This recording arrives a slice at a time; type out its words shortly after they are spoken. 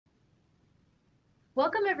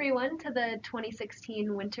Welcome everyone to the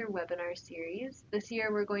 2016 Winter Webinar Series. This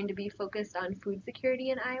year we're going to be focused on food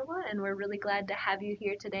security in Iowa, and we're really glad to have you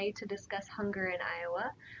here today to discuss hunger in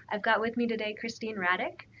Iowa. I've got with me today Christine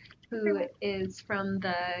Raddick, who is from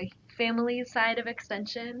the family side of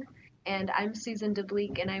Extension, and I'm Susan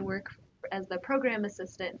DeBleek, and I work as the program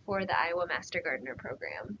assistant for the Iowa Master Gardener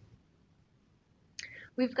program.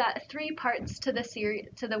 We've got three parts to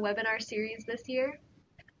the webinar series this year.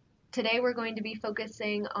 Today we're going to be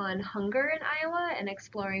focusing on hunger in Iowa and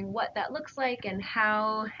exploring what that looks like and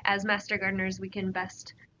how, as Master Gardeners, we can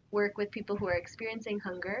best work with people who are experiencing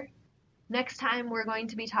hunger. Next time we're going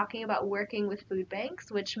to be talking about working with food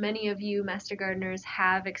banks, which many of you Master Gardeners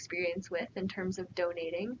have experience with in terms of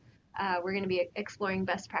donating. We're going to be exploring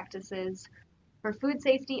best practices for food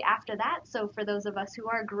safety after that, so for those of us who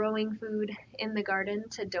are growing food in the garden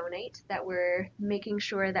to donate, that we're making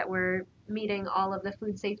sure that we're meeting all of the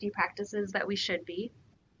food safety practices that we should be.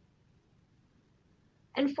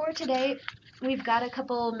 And for today, we've got a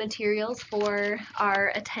couple materials for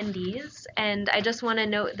our attendees, and I just want to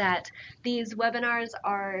note that these webinars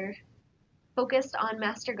are focused on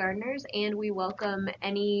Master Gardeners, and we welcome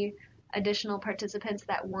any additional participants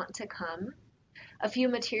that want to come. A few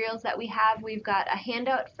materials that we have, we've got a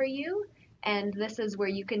handout for you, and this is where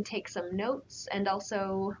you can take some notes and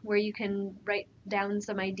also where you can write down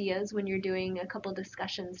some ideas when you're doing a couple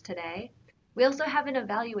discussions today. We also have an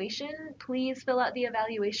evaluation. Please fill out the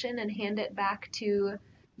evaluation and hand it back to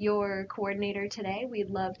your coordinator today.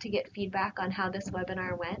 We'd love to get feedback on how this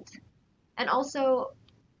webinar went. And also,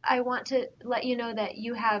 I want to let you know that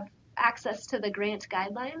you have access to the grant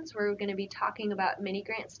guidelines. We're going to be talking about mini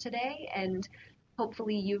grants today, and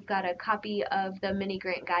hopefully you've got a copy of the mini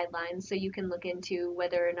grant guidelines so you can look into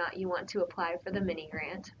whether or not you want to apply for the mini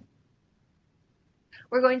grant.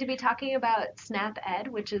 We're going to be talking about SNAP Ed,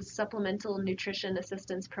 which is Supplemental Nutrition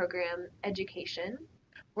Assistance Program education.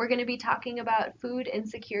 We're going to be talking about food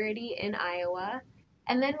insecurity in Iowa,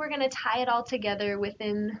 and then we're going to tie it all together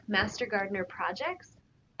within Master Gardener projects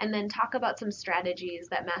and then talk about some strategies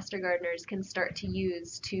that Master Gardeners can start to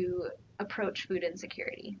use to approach food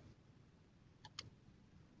insecurity.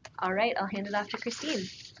 All right, I'll hand it off to Christine.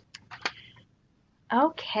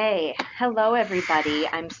 Okay, hello everybody.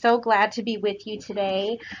 I'm so glad to be with you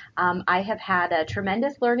today. I have had a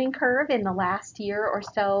tremendous learning curve in the last year or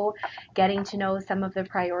so, getting to know some of the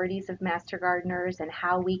priorities of Master Gardeners and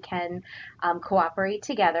how we can cooperate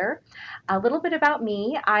together. A little bit about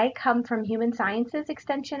me. I come from Human Sciences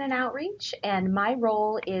Extension and Outreach, and my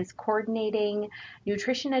role is coordinating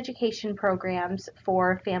nutrition education programs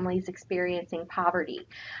for families experiencing poverty.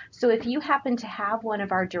 So if you happen to have one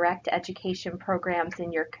of our direct education programs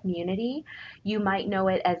in your community, you might know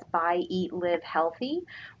it as Buy, Eat, Live Healthy.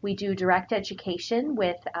 We do direct education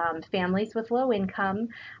with families with low income,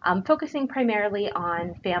 focusing primarily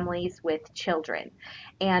on families with children.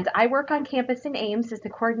 And I work on campus in Ames as the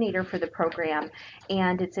coordinator for the program,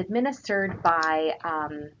 and it's administered by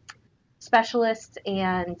specialists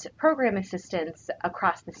and program assistants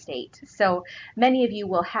across the state. So many of you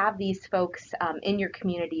will have these folks in your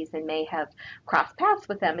communities and may have crossed paths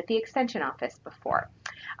with them at the Extension office before.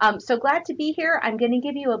 So glad to be here. I'm going to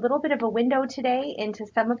give you a little bit of a window today into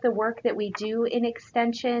some of the work that we do in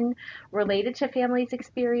Extension related to families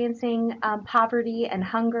experiencing poverty and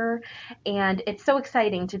hunger. And it's so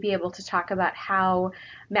exciting to be able to talk about how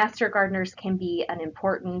Master Gardeners can be an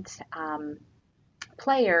important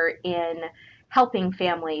player in helping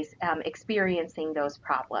families experiencing those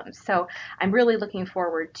problems. So I'm really looking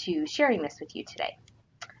forward to sharing this with you today.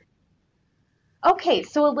 Okay,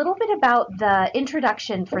 so a little bit about the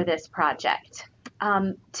introduction for this project.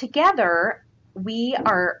 Together, we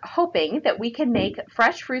are hoping that we can make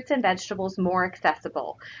fresh fruits and vegetables more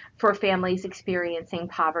accessible for families experiencing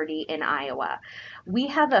poverty in Iowa. We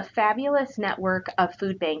have a fabulous network of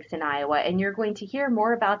food banks in Iowa, and you're going to hear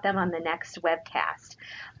more about them on the next webcast.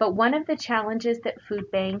 But one of the challenges that food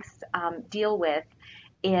banks deal with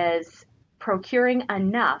is procuring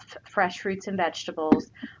enough fresh fruits and vegetables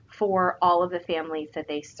for all of the families that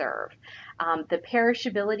they serve. The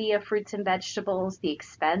perishability of fruits and vegetables, the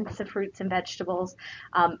expense of fruits and vegetables,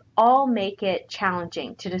 all make it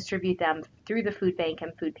challenging to distribute them through the food bank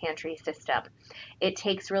and food pantry system. It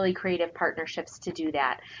takes really creative partnerships to do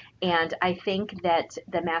that. And I think that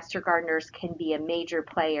the Master Gardeners can be a major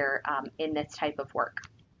player in this type of work.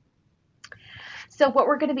 So what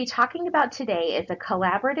we're going to be talking about today is a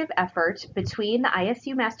collaborative effort between the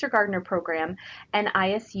ISU Master Gardener Program and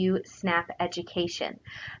ISU SNAP Education.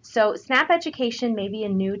 So SNAP Education may be a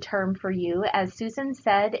new term for you. As Susan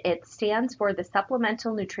said, it stands for the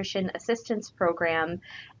Supplemental Nutrition Assistance Program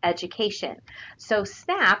education. So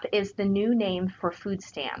SNAP is the new name for food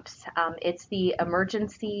stamps. It's the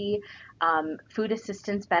emergency food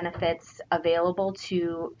assistance benefits available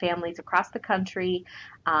to families across the country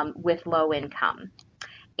with low income.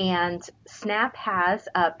 And SNAP has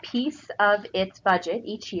a piece of its budget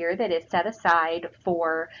each year that is set aside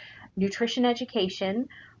for nutrition education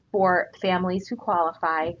for families who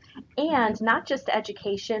qualify, and not just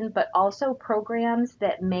education, but also programs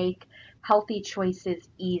that make healthy choices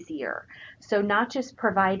easier. So, not just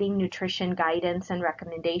providing nutrition guidance and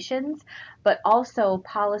recommendations, but also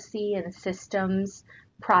policy and systems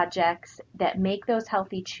projects that make those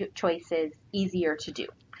healthy choices easier to do.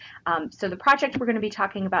 So the project we're going to be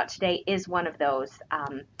talking about today is one of those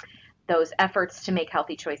efforts to make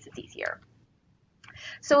healthy choices easier.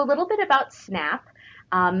 So a little bit about SNAP.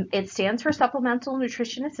 It stands for Supplemental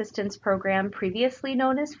Nutrition Assistance Program, previously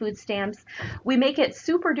known as food stamps. We make it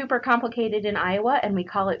super duper complicated in Iowa and we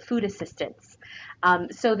call it food assistance.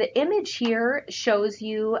 So the image here shows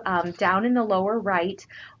you down in the lower right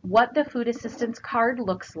what the food assistance card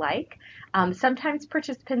looks like. Sometimes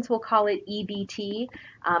participants will call it EBT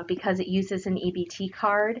because it uses an EBT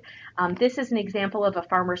card. This is an example of a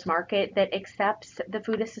farmer's market that accepts the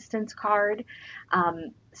food assistance card.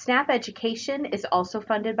 SNAP Education is also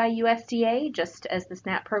funded by USDA, just as the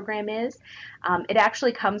SNAP program is. It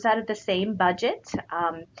actually comes out of the same budget.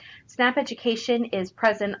 SNAP Education is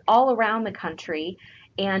present all around the country,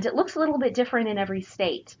 and it looks a little bit different in every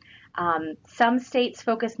state. Some states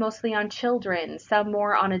focus mostly on children, some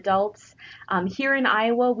more on adults. Here in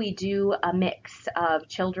Iowa, we do a mix of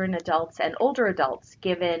children, adults, and older adults,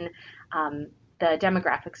 given the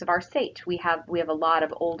demographics of our state. We have a lot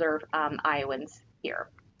of older Iowans here.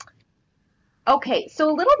 Okay, so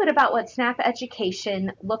a little bit about what SNAP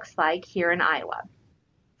education looks like here in Iowa.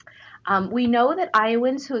 We know that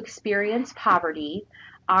Iowans who experience poverty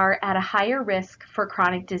are at a higher risk for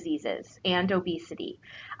chronic diseases and obesity.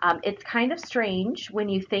 It's kind of strange when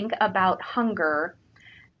you think about hunger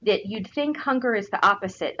that you'd think hunger is the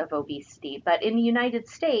opposite of obesity, but in the United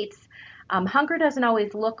States, hunger doesn't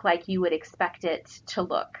always look like you would expect it to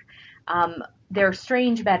look. They're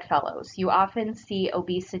strange bedfellows. You often see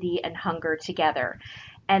obesity and hunger together.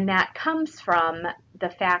 And that comes from the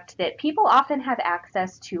fact that people often have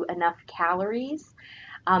access to enough calories,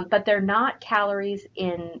 but they're not calories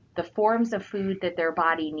in the forms of food that their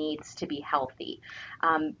body needs to be healthy.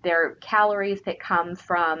 They're calories that come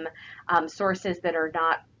from sources that are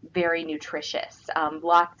not very nutritious,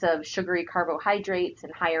 lots of sugary carbohydrates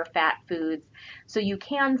and higher fat foods. So you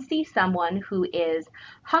can see someone who is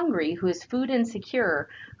hungry, who is food insecure,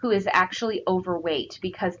 who is actually overweight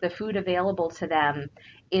because the food available to them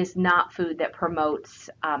is not food that promotes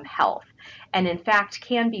health, and in fact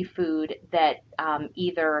can be food that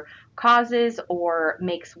either causes or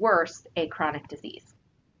makes worse a chronic disease.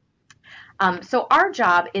 So our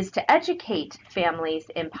job is to educate families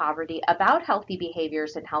in poverty about healthy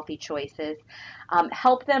behaviors and healthy choices,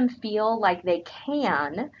 help them feel like they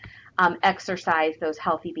can exercise those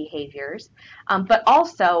healthy behaviors, but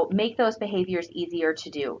also make those behaviors easier to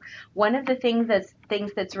do. One of the things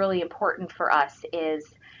that's really important for us is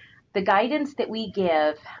the guidance that we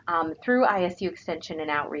give through ISU Extension and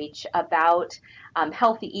Outreach about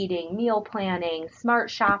healthy eating, meal planning, smart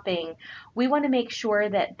shopping. We want to make sure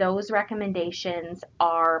that those recommendations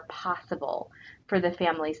are possible for the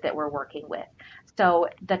families that we're working with. So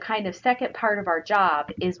the kind of second part of our job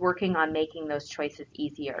is working on making those choices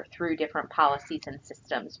easier through different policies and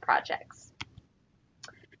systems projects.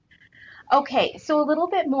 Okay, so a little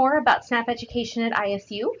bit more about SNAP education at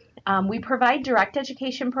ISU. We provide direct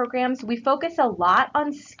education programs. We focus a lot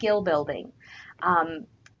on skill building.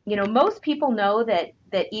 Most people know that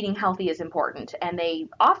eating healthy is important, and they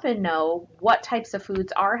often know what types of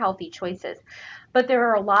foods are healthy choices. But there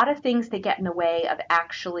are a lot of things that get in the way of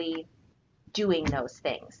actually doing those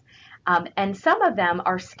things. And some of them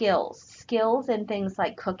are skills in things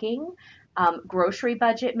like cooking, grocery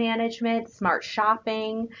budget management, smart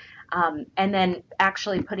shopping, and then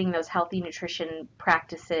actually putting those healthy nutrition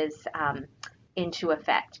practices into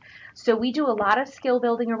effect. So we do a lot of skill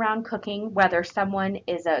building around cooking, whether someone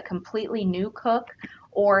is a completely new cook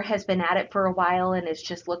or has been at it for a while and is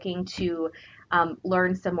just looking to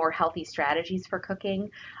learn some more healthy strategies for cooking.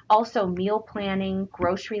 Also meal planning,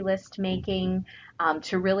 grocery list making,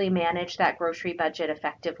 to really manage that grocery budget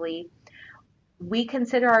effectively. We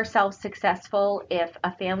consider ourselves successful if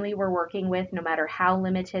a family we're working with, no matter how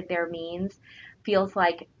limited their means, feels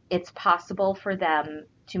like it's possible for them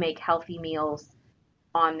to make healthy meals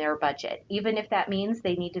on their budget. Even if that means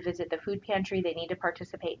they need to visit the food pantry, they need to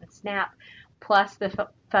participate in SNAP, plus the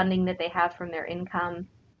funding that they have from their income.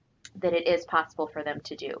 that it is possible for them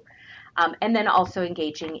to do. And then also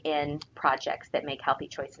engaging in projects that make healthy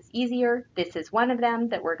choices easier. This is one of them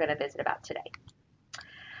that we're going to visit about today.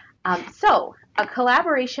 So a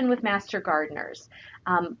collaboration with Master Gardeners.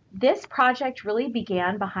 This project really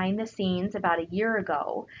began behind the scenes about a year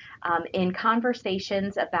ago in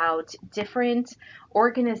conversations about different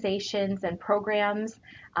organizations and programs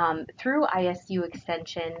through ISU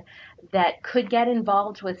Extension that could get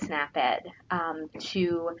involved with SNAP-Ed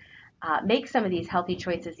to make some of these healthy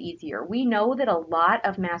choices easier. We know that a lot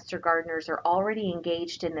of Master Gardeners are already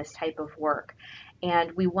engaged in this type of work,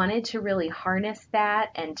 and we wanted to really harness that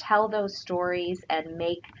and tell those stories and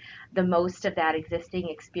make the most of that existing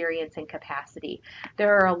experience and capacity.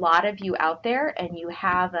 There are a lot of you out there, and you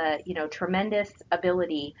have a tremendous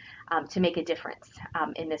ability to make a difference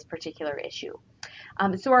in this particular issue.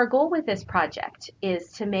 So our goal with this project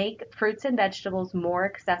is to make fruits and vegetables more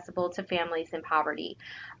accessible to families in poverty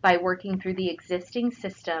by working through the existing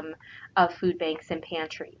system of food banks and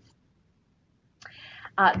pantries.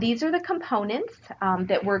 These are the components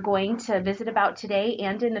that we're going to visit about today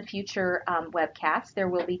and in the future webcasts. There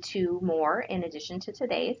will be 2 more in addition to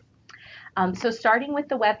today's. So starting with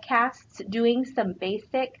the webcasts, doing some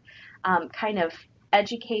basic kind of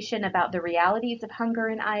education about the realities of hunger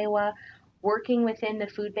in Iowa, working within the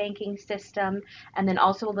food banking system, and then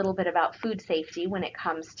also a little bit about food safety when it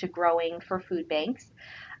comes to growing for food banks.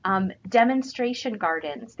 Demonstration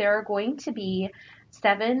gardens. There are going to be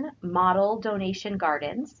 7 model donation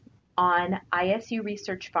gardens on ISU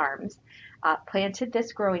research farms planted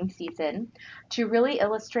this growing season to really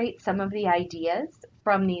illustrate some of the ideas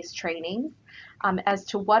from these trainings as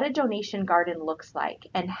to what a donation garden looks like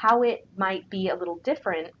and how it might be a little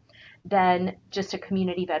different than just a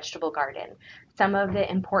community vegetable garden. Some of the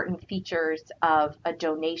important features of a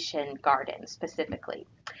donation garden specifically.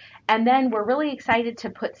 And then we're really excited to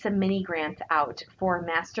put some mini grants out for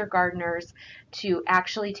Master Gardeners to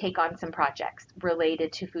actually take on some projects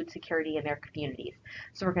related to food security in their communities.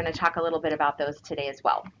 So we're going to talk a little bit about those today as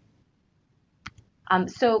well.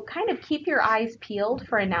 So kind of keep your eyes peeled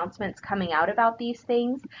for announcements coming out about these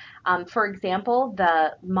things. For example,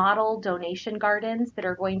 the model donation gardens that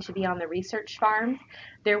are going to be on the research farms,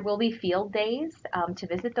 there will be field days to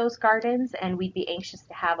visit those gardens, and we'd be anxious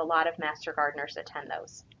to have a lot of Master Gardeners attend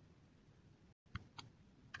those.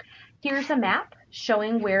 Here's a map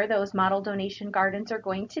showing where those model donation gardens are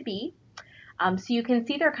going to be. So you can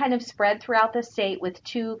see they're kind of spread throughout the state with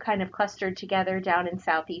 2 kind of clustered together down in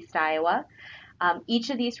southeast Iowa. Each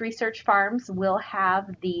of these research farms will have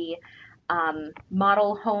the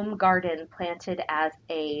model home garden planted as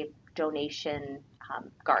a donation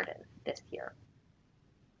garden this year.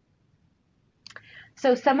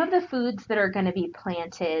 So some of the foods that are going to be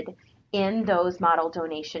planted in those model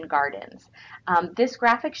donation gardens. This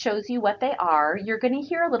graphic shows you what they are. You're going to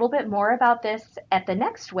hear a little bit more about this at the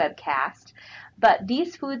next webcast, but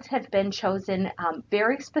these foods have been chosen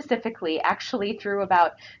very specifically, actually through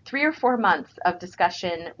about 3 or 4 months of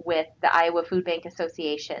discussion with the Iowa Food Bank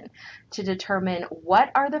Association to determine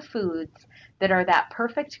what are the foods that are that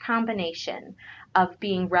perfect combination of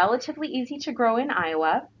being relatively easy to grow in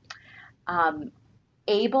Iowa,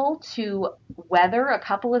 able to weather a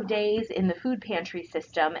couple of days in the food pantry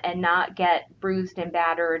system and not get bruised and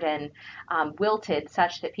battered and wilted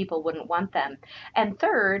such that people wouldn't want them. And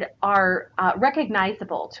third, are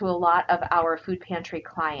recognizable to a lot of our food pantry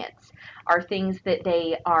clients, are things that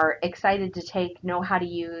they are excited to take, know how to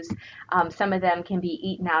use. Some of them can be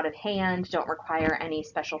eaten out of hand, don't require any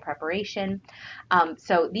special preparation.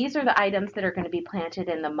 So these are the items that are going to be planted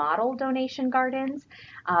in the model donation gardens.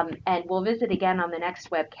 And we'll visit again on the next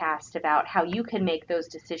webcast about how you can make those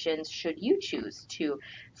decisions should you choose to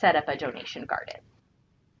set up a donation garden.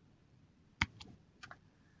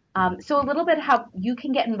 So a little bit how you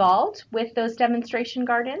can get involved with those demonstration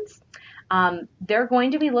gardens. They're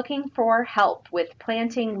going to be looking for help with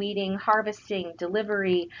planting, weeding, harvesting,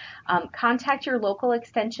 delivery. Contact your local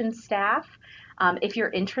extension staff if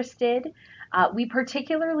you're interested. We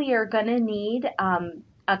particularly are going to need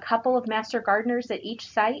a couple of Master Gardeners at each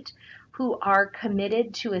site who are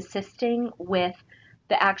committed to assisting with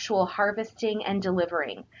the actual harvesting and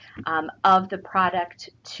delivering of the product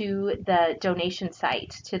to the donation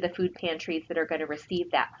site, to the food pantries that are going to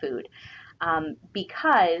receive that food.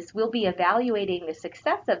 Because we'll be evaluating the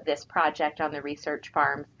success of this project on the research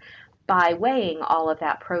farms by weighing all of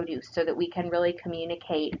that produce so that we can really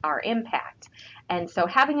communicate our impact. And so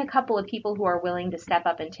having a couple of people who are willing to step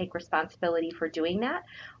up and take responsibility for doing that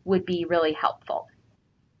would be really helpful.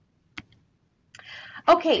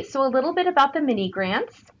 Okay, so a little bit about the mini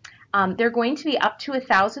grants. They're going to be up to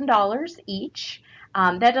 $1,000 each.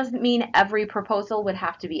 That doesn't mean every proposal would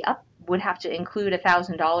have to include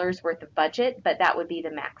 $1,000 worth of budget, but that would be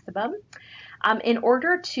the maximum. In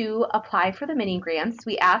order to apply for the mini grants,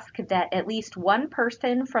 we ask that at least one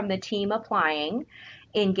person from the team applying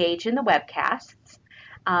engage in the webcasts.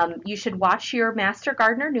 You should watch your Master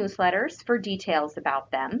Gardener newsletters for details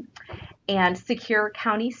about them, and secure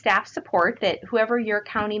county staff support, that whoever your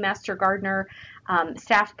county Master Gardener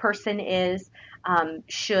staff person is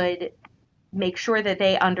should make sure that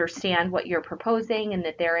they understand what you're proposing and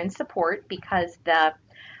that they're in support, because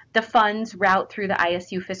the funds route through the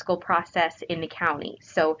ISU fiscal process in the county.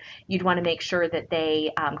 So you'd want to make sure that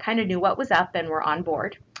they kind of knew what was up and were on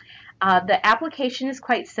board. The application is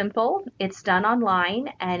quite simple. It's done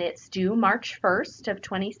online and it's due March 1st of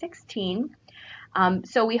 2016.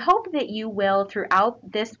 So we hope that you will, throughout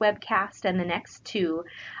this webcast and the next two,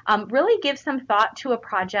 really give some thought to a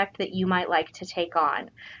project that you might like to take on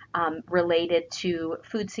related to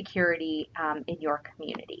food security in your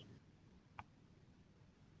community.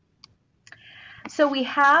 So we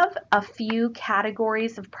have a few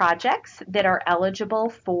categories of projects that are eligible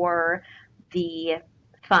for the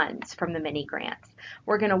funds from the mini grants.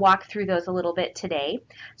 We're going to walk through those a little bit today.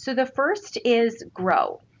 So the first is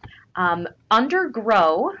grow. Under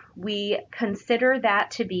grow, we consider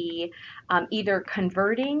that to be either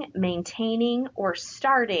converting, maintaining, or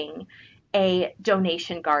starting a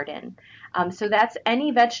donation garden. So that's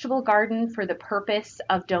any vegetable garden for the purpose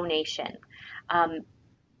of donation.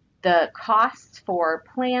 The costs for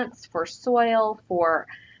plants, for soil, for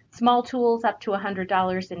small tools up to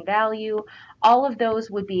 $100 in value, all of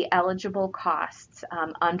those would be eligible costs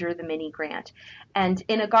under the mini grant. And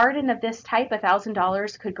in a garden of this type,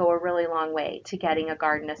 $1,000 could go a really long way to getting a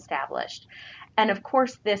garden established. And of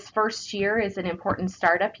course, this first year is an important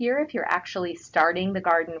startup year if you're actually starting the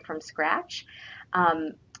garden from scratch.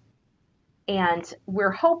 And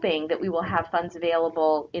we're hoping that we will have funds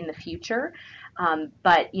available in the future.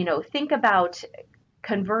 But, think about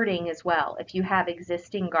converting as well. If you have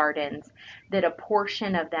existing gardens, that a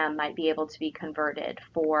portion of them might be able to be converted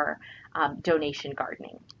for donation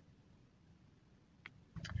gardening.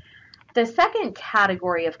 The second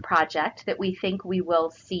category of project that we think we will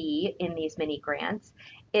see in these mini grants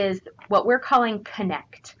is what we're calling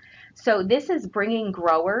Connect. So this is bringing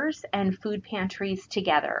growers and food pantries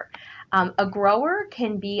together. A grower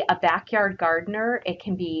can be a backyard gardener. It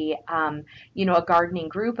can be, a gardening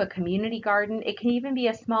group, a community garden. It can even be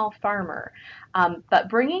a small farmer. But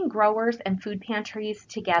bringing growers and food pantries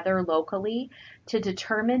together locally to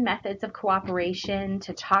determine methods of cooperation,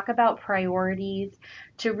 to talk about priorities,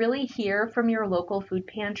 to really hear from your local food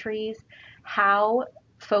pantries how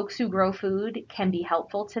folks who grow food can be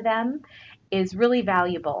helpful to them is really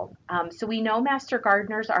valuable. So we know Master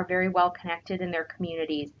Gardeners are very well connected in their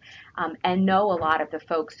communities and know a lot of the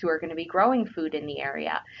folks who are going to be growing food in the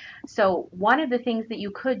area. So one of the things that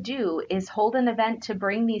you could do is hold an event to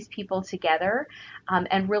bring these people together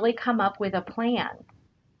and really come up with a plan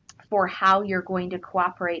for how you're going to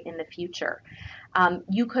cooperate in the future.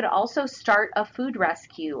 You could also start a food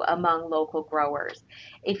rescue among local growers.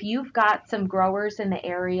 If you've got some growers in the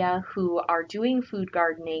area who are doing food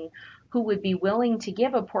gardening, who would be willing to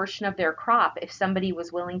give a portion of their crop if somebody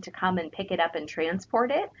was willing to come and pick it up and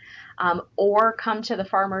transport it, or come to the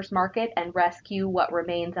farmer's market and rescue what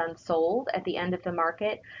remains unsold at the end of the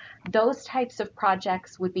market, those types of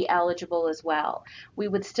projects would be eligible as well. We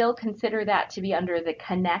would still consider that to be under the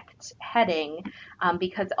Connect heading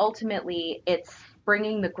because ultimately it's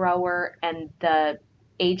bringing the grower and the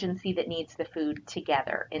agency that needs the food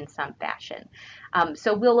together in some fashion.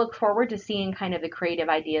 So we'll look forward to seeing kind of the creative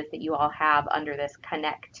ideas that you all have under this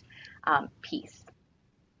Connect piece.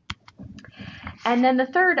 And then the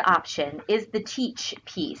third option is the Teach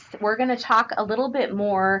piece. We're going to talk a little bit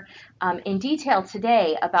more in detail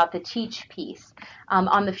today about the Teach piece.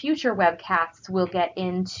 On the future webcasts, we'll get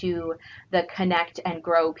into the Connect and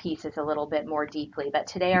Grow pieces a little bit more deeply, but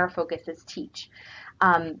today our focus is Teach.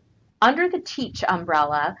 Under the Teach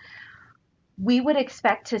umbrella, we would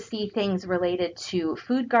expect to see things related to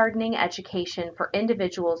food gardening education for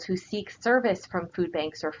individuals who seek service from food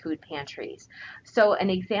banks or food pantries. So an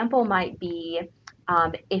example might be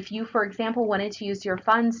if you, for example, wanted to use your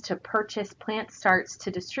funds to purchase plant starts to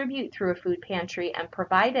distribute through a food pantry and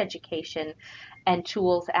provide education and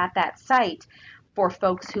tools at that site for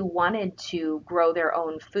folks who wanted to grow their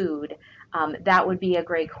own food, that would be a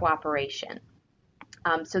great cooperation.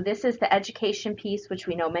 So this is the education piece, which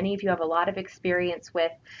we know many of you have a lot of experience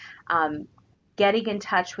with, getting in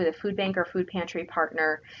touch with a food bank or food pantry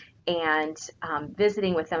partner and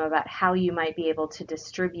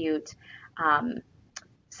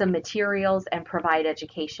some materials and provide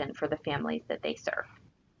education for the families that they serve.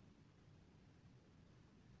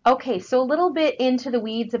 Okay, so a little bit into the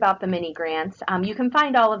weeds about the mini grants. You can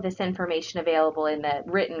find all of this information available in the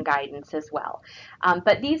written guidance as well.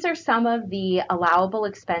 But these are some of the allowable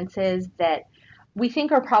expenses that we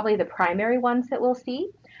think are probably the primary ones that we'll see.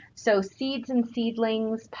 So seeds and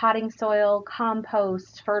seedlings, potting soil,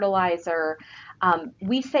 compost, fertilizer.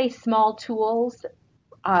 We say small tools.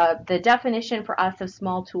 The definition for us of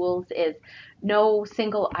small tools is no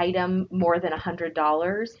single item more than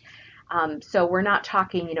 $100. So we're not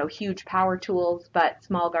talking, huge power tools, but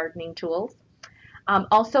small gardening tools.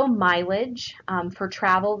 Also mileage for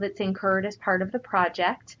travel that's incurred as part of the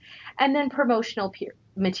project, and then promotional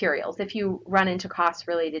materials. If you run into costs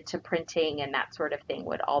related to printing and that sort of thing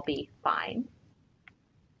would all be fine.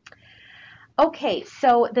 Okay,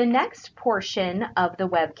 so the next portion of the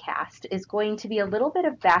webcast is going to be a little bit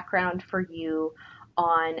of background for you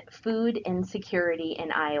on food insecurity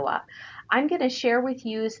in Iowa. I'm going to share with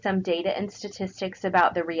you some data and statistics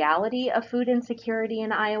about the reality of food insecurity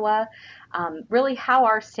in Iowa, really how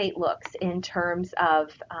our state looks in terms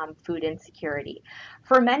of food insecurity.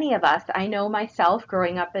 For many of us, I know myself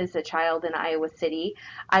growing up as a child in Iowa City,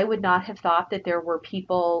 I would not have thought that there were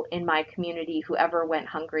people in my community who ever went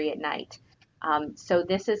hungry at night. So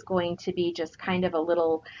this is going to be just kind of a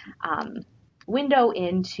little window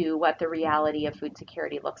into what the reality of food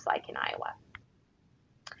security looks like in Iowa.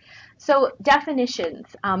 So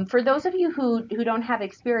definitions. For those of you who don't have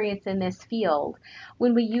experience in this field,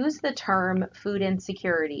 when we use the term food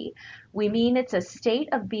insecurity, we mean it's a state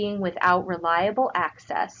of being without reliable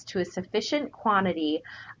access to a sufficient quantity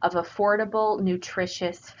of affordable,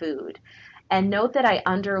 nutritious food. And note that I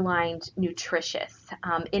underlined nutritious.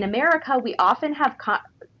 In America, we often have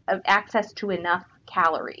access to enough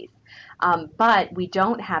calories, but we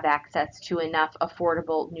don't have access to enough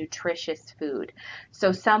affordable, nutritious food.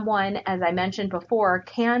 So someone, as I mentioned before,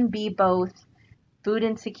 can be both food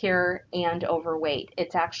insecure and overweight.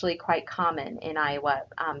 It's actually quite common in Iowa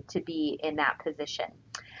to be in that position.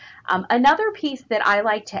 Another piece that I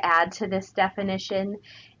like to add to this definition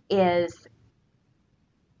is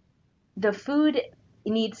the food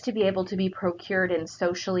needs to be able to be procured in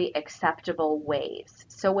socially acceptable ways.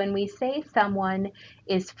 So when we say someone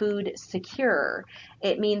is food secure,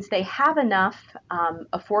 it means they have enough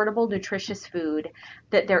affordable, nutritious food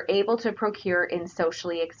that they're able to procure in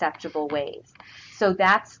socially acceptable ways. So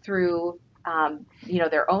that's through,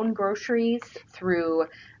 their own groceries, through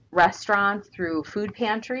restaurants, through food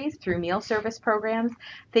pantries, through meal service programs,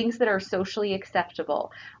 things that are socially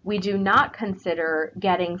acceptable. We do not consider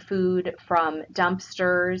getting food from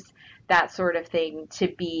dumpsters, that sort of thing, to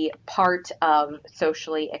be part of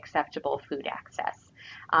socially acceptable food access.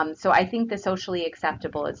 So I think the socially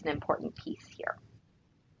acceptable is an important piece here.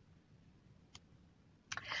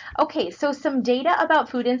 Okay, so some data about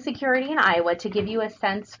food insecurity in Iowa to give you a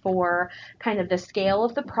sense for kind of the scale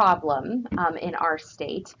of the problem in our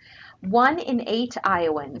state. 1 in 8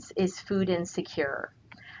 Iowans is food insecure.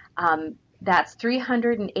 That's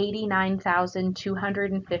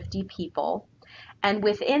 389,250 people. And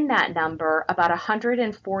within that number, about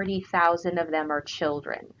 140,000 of them are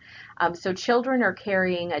children. So children are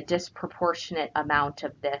carrying a disproportionate amount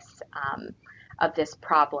of this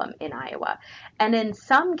problem in Iowa. And in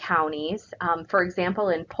some counties, for example,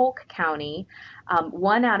 in Polk County,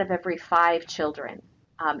 1 out of every 5 children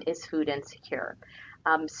is food insecure.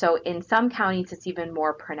 So in some counties, it's even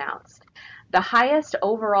more pronounced. The highest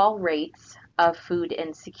overall rates of food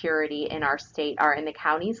insecurity in our state are in the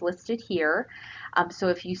counties listed here. So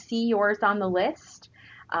if you see yours on the list,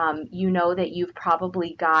 you know that you've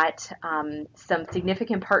probably got some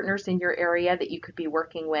significant partners in your area that you could be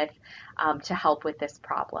working with to help with this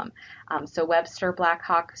problem. So Webster,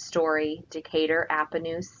 Blackhawk, Story, Decatur,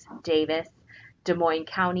 Appanoose, Davis, Des Moines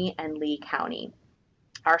County, and Lee County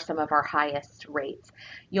are some of our highest rates.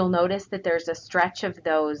 You'll notice that there's a stretch of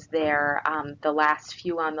those there, the last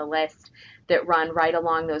few on the list, that run right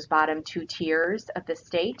along those bottom 2 tiers of the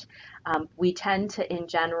state. We tend to, in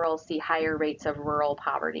general, see higher rates of rural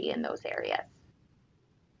poverty in those areas.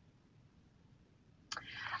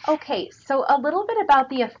 Okay, so a little bit about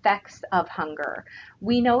the effects of hunger.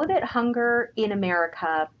 We know that hunger in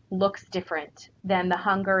America looks different than the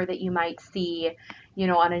hunger that you might see,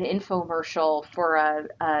 on an infomercial for a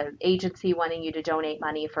agency wanting you to donate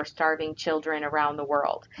money for starving children around the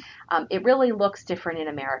world. It really looks different in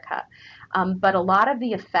America, but a lot of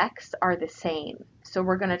the effects are the same. So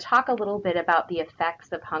we're going to talk a little bit about the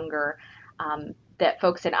effects of hunger that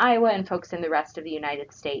folks in Iowa and folks in the rest of the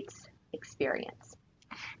United States experience.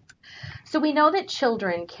 So we know that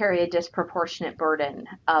children carry a disproportionate burden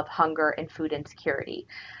of hunger and food insecurity.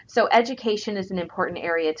 So education is an important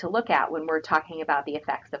area to look at when we're talking about the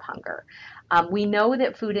effects of hunger. We know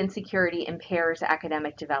that food insecurity impairs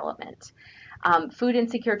academic development. Food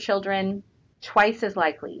insecure children twice as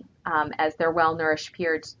likely as their well-nourished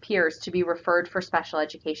peers to be referred for special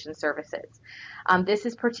education services. This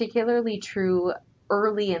is particularly true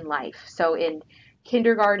early in life, so in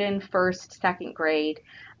kindergarten, first, second grade,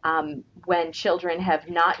 when children have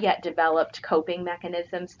not yet developed coping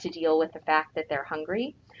mechanisms to deal with the fact that they're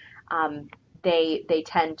hungry. They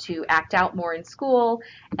tend to act out more in school,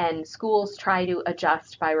 and schools try to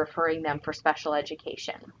adjust by referring them for special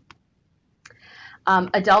education.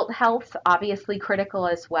 Adult health, obviously critical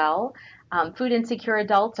as well. Food insecure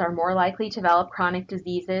adults are more likely to develop chronic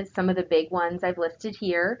diseases. Some of the big ones I've listed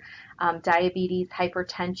here: diabetes,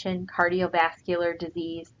 hypertension, cardiovascular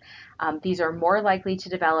disease. These are more likely to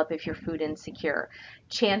develop if you're food insecure.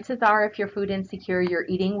 Chances are, if you're food insecure, you're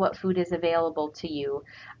eating what food is available to you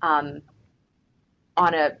on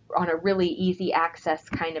a really easy access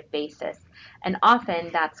kind of basis. And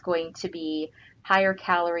often that's going to be higher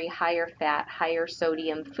calorie, higher fat, higher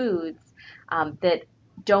sodium foods that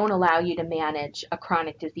don't allow you to manage a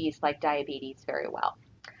chronic disease like diabetes very well.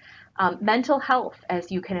 Mental health,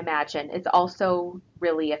 as you can imagine, is also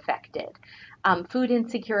really affected. Food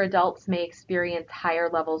insecure adults may experience higher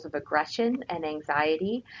levels of aggression and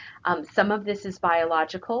anxiety. Some of this is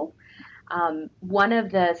biological. One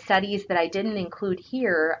of the studies that I didn't include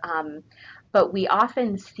here, but we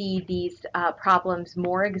often see these problems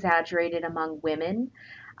more exaggerated among women.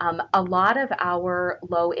 A lot of our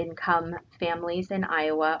low-income families in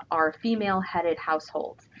Iowa are female-headed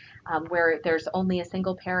households where there's only a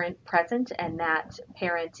single parent present, and that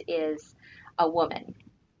parent is a woman.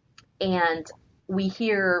 And we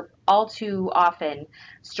hear all too often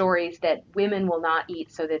stories that women will not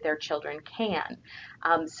eat so that their children can.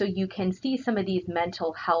 So you can see some of these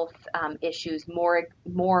mental health issues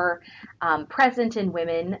more present in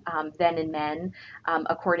women than in men,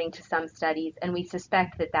 according to some studies, and we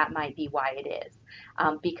suspect that that might be why it is,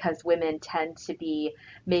 because women tend to be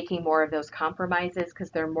making more of those compromises because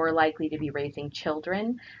they're more likely to be raising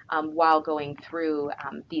children while going through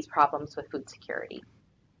these problems with food security.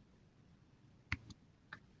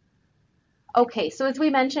 Okay, so as we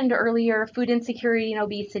mentioned earlier, food insecurity and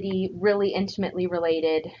obesity really intimately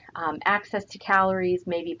related. Access to calories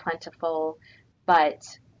may be plentiful, but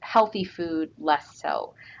healthy food less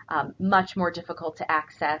so. Much more difficult to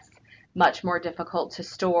access, much more difficult to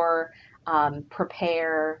store,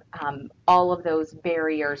 prepare. All of those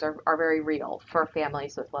barriers are very real for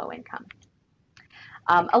families with low income.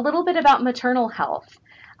 A little bit about maternal health.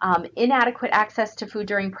 Inadequate access to food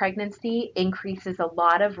during pregnancy increases a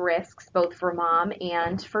lot of risks, both for mom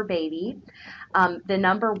and for baby. The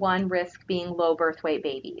number one risk being low birth weight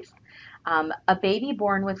babies. A baby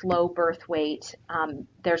born with low birth weight,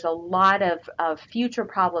 there's a lot of future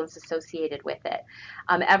problems associated with it.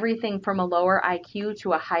 Everything from a lower IQ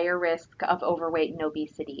to a higher risk of overweight and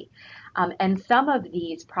obesity. And some of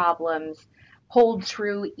these problems hold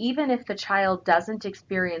true even if the child doesn't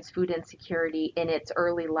experience food insecurity in its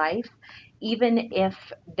early life, even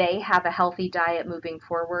if they have a healthy diet moving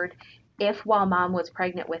forward. If while mom was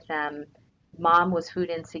pregnant with them, mom was food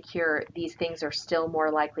insecure, these things are still more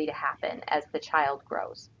likely to happen as the child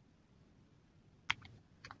grows.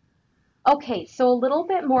 Okay, so a little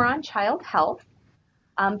bit more on child health.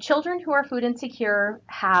 Children who are food insecure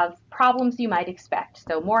have problems you might expect.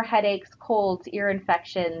 So more headaches, colds, ear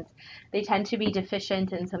infections. They tend to be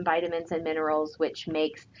deficient in some vitamins and minerals, which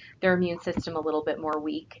makes their immune system a little bit more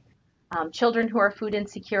weak. Children who are food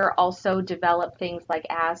insecure also develop things like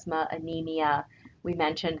asthma, anemia. We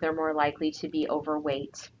mentioned they're more likely to be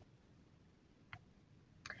overweight.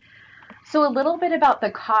 So a little bit about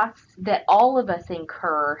the costs that all of us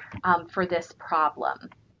incur for this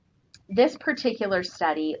problem. This particular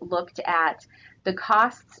study looked at the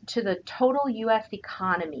costs to the total U.S.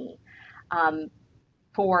 economy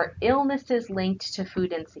for illnesses linked to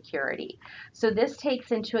food insecurity. So this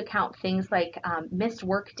takes into account things like missed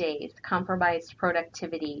work days, compromised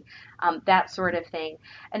productivity, that sort of thing.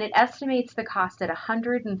 And it estimates the cost at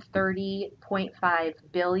 $130.5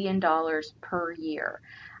 billion per year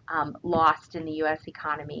lost in the U.S.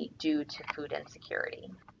 economy due to food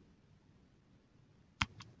insecurity.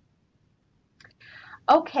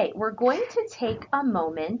 Okay, we're going to take a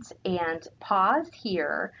moment and pause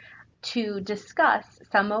here to discuss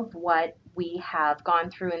some of what we have gone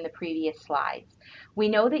through in the previous slides. We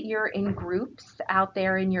know that you're in groups out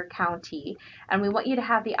there in your county, and we want you to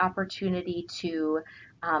have the opportunity to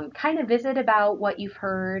kind of visit about what you've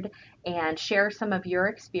heard and share some of your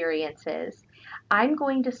experiences. I'm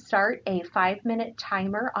going to start a 5-minute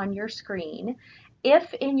timer on your screen.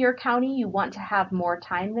 If in your county you want to have more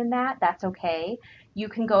time than that, that's okay. You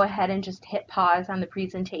can go ahead and just hit pause on the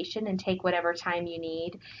presentation and take whatever time you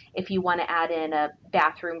need if you want to add in a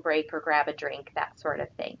bathroom break or grab a drink, that sort of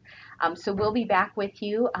thing. So we'll be back with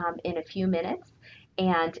you in a few minutes,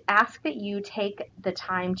 and ask that you take the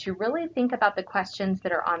time to really think about the questions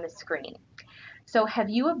that are on the screen. So have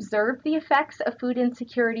you observed the effects of food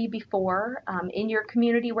insecurity before in your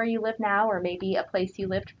community where you live now, or maybe a place you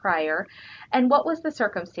lived prior? And what was the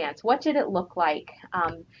circumstance? What did it look like?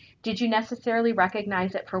 Did you necessarily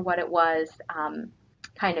recognize it for what it was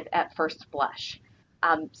kind of at first blush?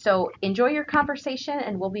 So enjoy your conversation,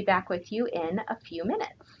 and we'll be back with you in a few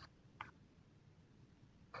minutes.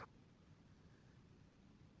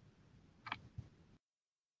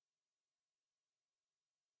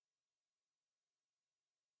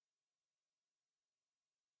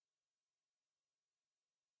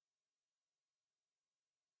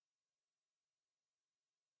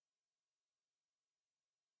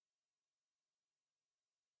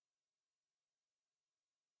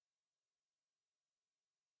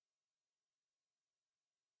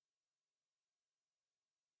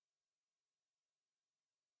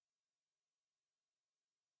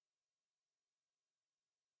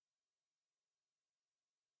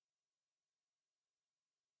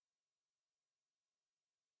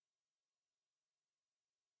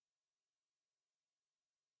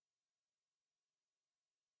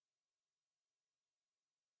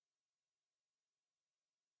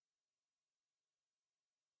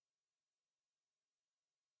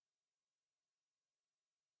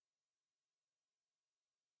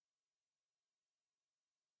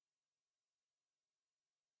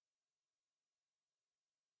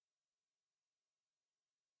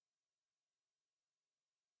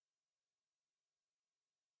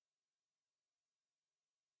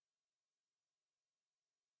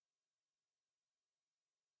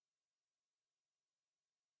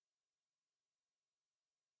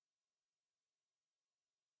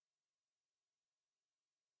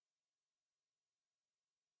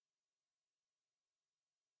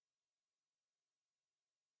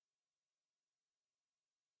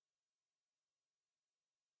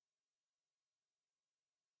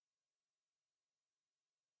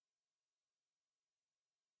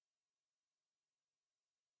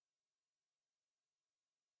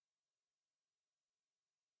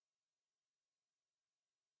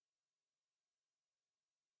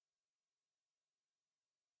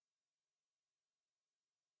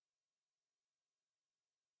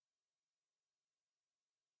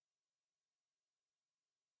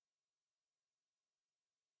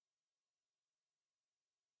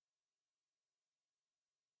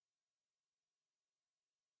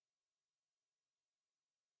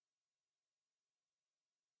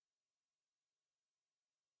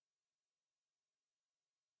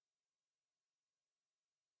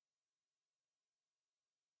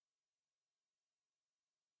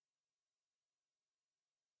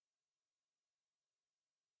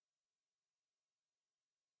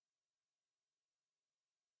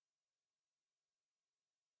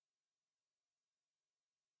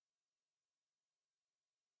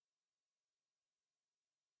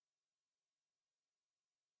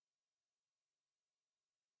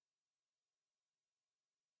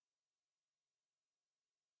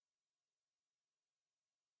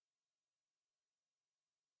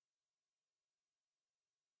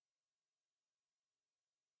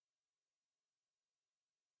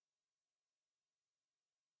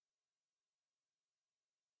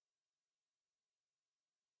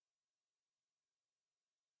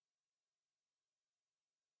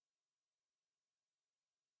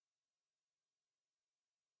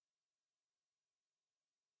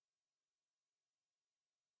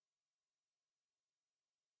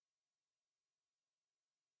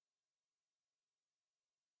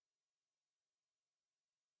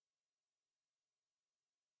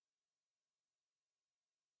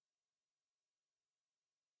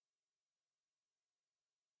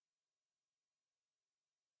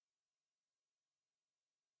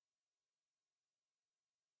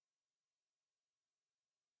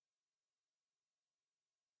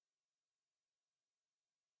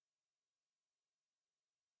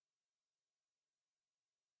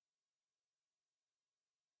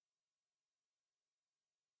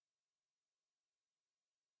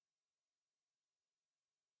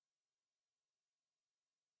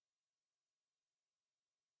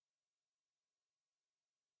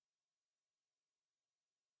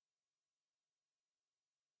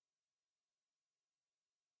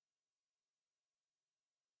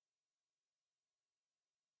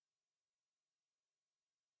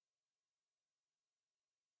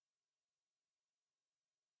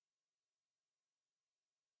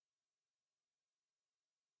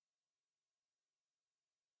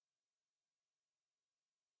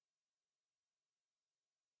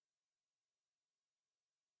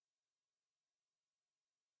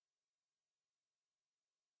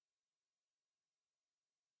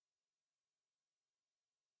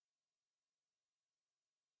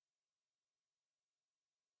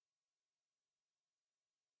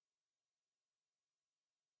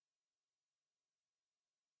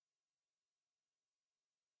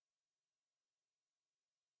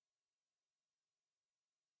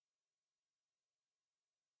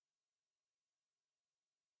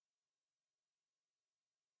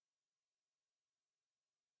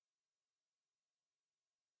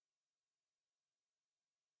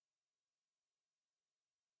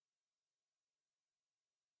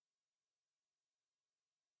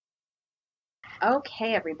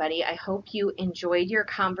 Okay, everybody, I hope you enjoyed your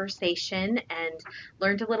conversation and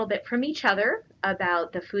learned a little bit from each other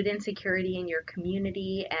about the food insecurity in your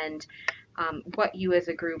community and what you as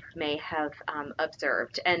a group may have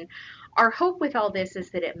observed. And our hope with all this is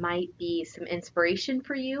that it might be some inspiration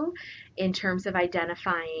for you in terms of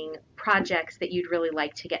identifying projects that you'd really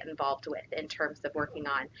like to get involved with in terms of working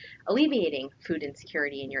on alleviating food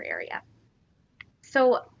insecurity in your area.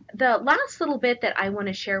 So the last little bit that I want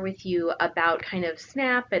to share with you about kind of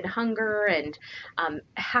SNAP and hunger and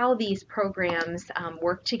how these programs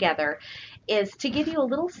work together is to give you a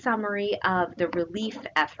little summary of the relief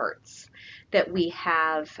efforts that we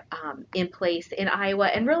have in place in Iowa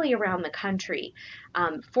and really around the country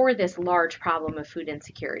for this large problem of food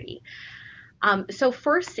insecurity. So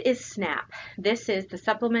first is SNAP. This is the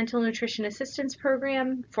Supplemental Nutrition Assistance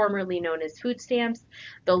Program, formerly known as food stamps,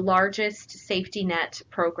 the largest safety net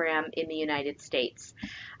program in the United States.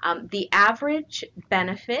 The average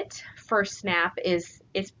benefit for SNAP is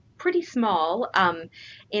pretty small.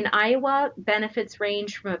 In Iowa, benefits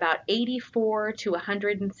range from about $84 to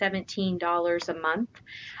 $117 a month,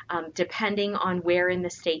 depending on where in the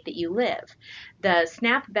state that you live. The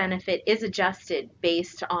SNAP benefit is adjusted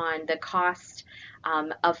based on the cost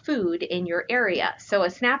of food in your area. So a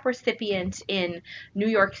SNAP recipient in New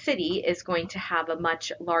York City is going to have a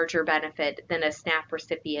much larger benefit than a SNAP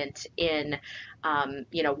recipient in,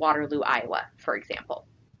 Waterloo, Iowa, for example.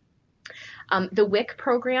 The WIC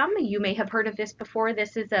program, you may have heard of this before.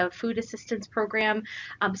 This is a food assistance program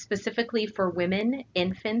specifically for women,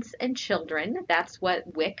 infants, and children. That's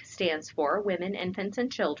what WIC stands for, women, infants,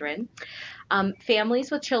 and children.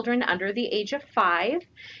 Families with children under the age of 5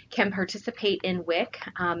 can participate in WIC,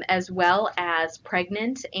 as well as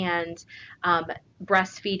pregnant and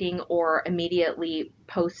breastfeeding or immediately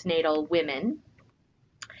postnatal women.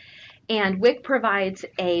 And WIC provides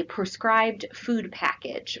a prescribed food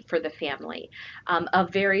package for the family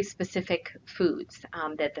of very specific foods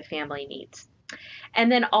that the family needs.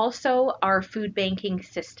 And then also our food banking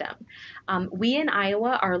system. We in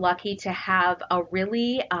Iowa are lucky to have a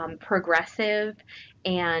really progressive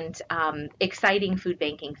and exciting food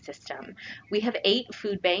banking system. We have 8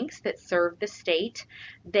 food banks that serve the state.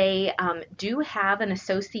 They do have an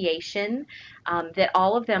association that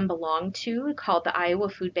all of them belong to called the Iowa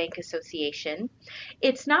Food Bank Association.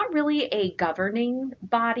 It's not really a governing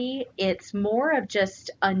body. It's more of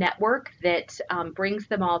just a network that brings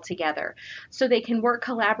them all together. So they can work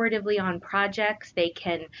collaboratively on projects. They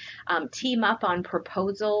can team up on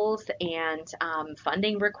proposals and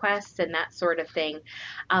funding requests and that sort of thing.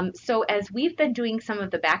 So as we've been doing some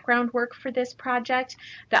of the background work for this project,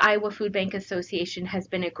 the Iowa Food Bank Association has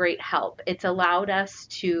been a great help. It's allowed us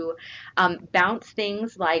to bounce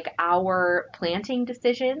things like our planting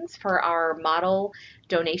decisions for our model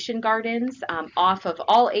donation gardens off of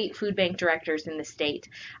all 8 food bank directors in the state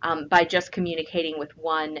by just communicating with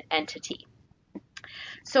one entity.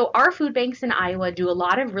 So our food banks in Iowa do a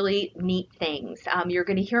lot of really neat things. You're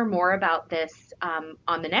going to hear more about this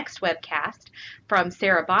on the next webcast from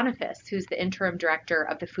Sarah Boniface, who's the interim director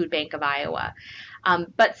of the Food Bank of Iowa.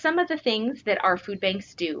 But some of the things that our food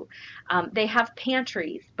banks do, they have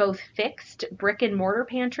pantries, both fixed brick and mortar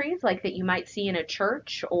pantries like that you might see in a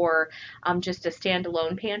church or just a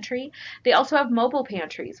standalone pantry. They also have mobile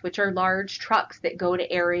pantries, which are large trucks that go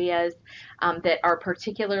to areas that are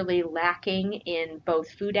particularly lacking in both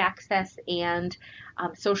food access and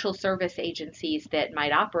social service agencies that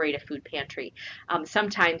might operate a food pantry.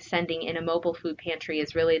 Sometimes sending in a mobile food pantry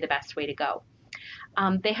is really the best way to go.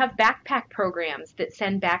 They have backpack programs that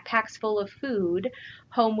send backpacks full of food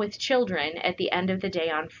home with children at the end of the day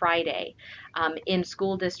on Friday. In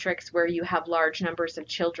school districts where you have large numbers of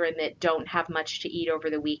children that don't have much to eat over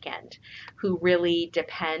the weekend, who really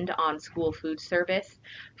depend on school food service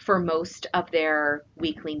for most of their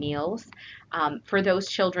weekly meals. For those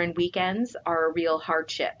children, weekends are a real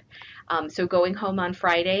hardship. So going home on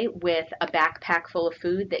Friday with a backpack full of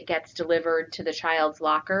food that gets delivered to the child's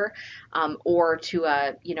locker or to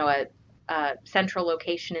a central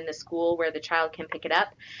location in the school where the child can pick it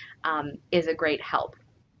up is a great help.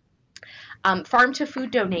 Farm to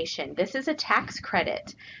food donation. This is a tax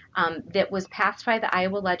credit that was passed by the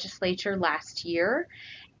Iowa legislature last year,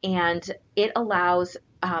 and it allows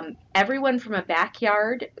everyone from a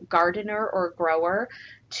backyard gardener or grower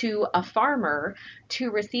to a farmer to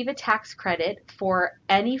receive a tax credit for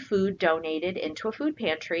any food donated into a food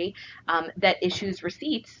pantry that issues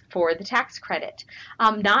receipts for the tax credit.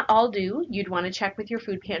 Not all do. You'd want to check with your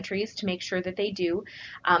food pantries to make sure that they do.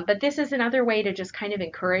 But this is another way to just kind of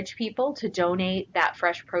encourage people to donate that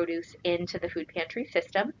fresh produce into the food pantry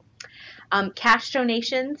system. Cash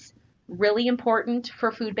donations really important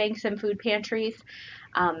for food banks and food pantries.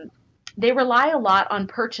 They rely a lot on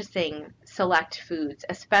purchasing select foods,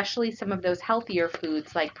 especially some of those healthier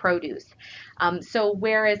foods like produce. So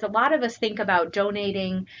whereas a lot of us think about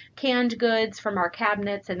donating canned goods from our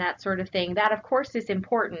cabinets and that sort of thing, that of course is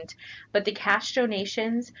important, but the cash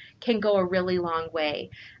donations can go a really long way.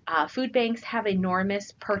 Food banks have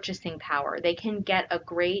enormous purchasing power. They can get a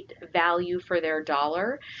great value for their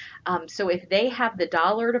dollar. So if they have the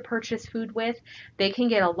dollar to purchase food with, they can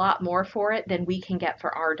get a lot more for it than we can get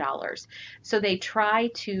for our dollars. So they try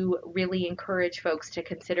to really encourage folks to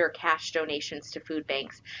consider cash donations to food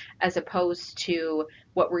banks as opposed to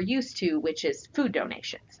what we're used to, which is food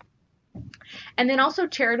donations. And then also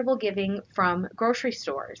charitable giving from grocery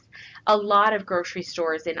stores. A lot of grocery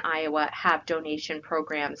stores in Iowa have donation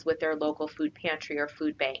programs with their local food pantry or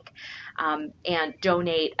food bank, and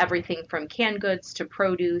donate everything from canned goods to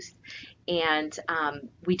produce. And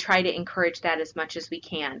we try to encourage that as much as we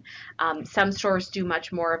can. Some stores do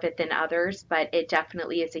much more of it than others, but it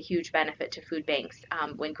definitely is a huge benefit to food banks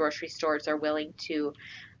when grocery stores are willing to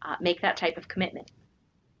make that type of commitment.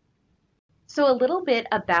 So a little bit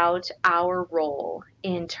about our role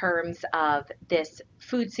in terms of this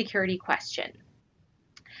food security question.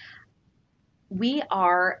 We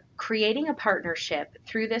are creating a partnership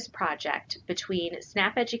through this project between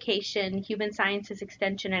SNAP Education, Human Sciences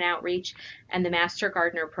Extension and Outreach, and the Master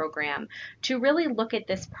Gardener program to really look at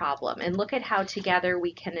this problem and look at how together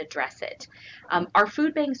we can address it. Our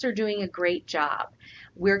food banks are doing a great job.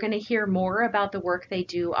 We're going to hear more about the work they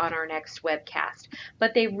do on our next webcast,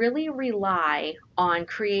 but they really rely on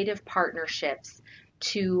creative partnerships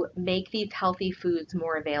to make these healthy foods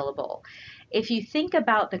more available. If you think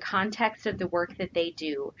about the context of the work that they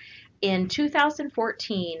do, in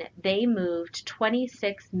 2014, they moved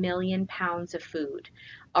 26 million pounds of food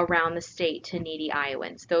around the state to needy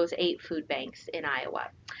Iowans, those 8 food banks in Iowa.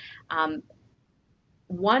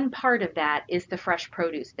 One part of that is the fresh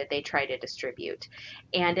produce that they try to distribute.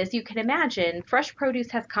 And as you can imagine, fresh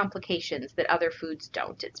produce has complications that other foods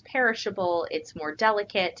don't. It's perishable, it's more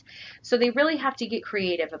delicate, so they really have to get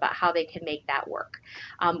creative about how they can make that work.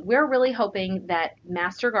 We're really hoping that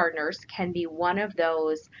Master Gardeners can be one of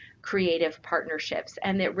those creative partnerships,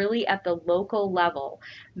 and that really at the local level,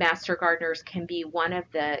 Master Gardeners can be one of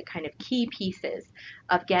the kind of key pieces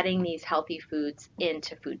of getting these healthy foods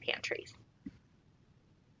into food pantries.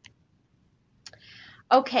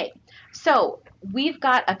 Okay, so we've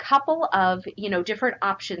got a couple of, different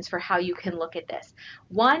options for how you can look at this.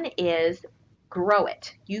 One is grow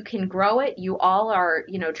it. You can grow it. You all are,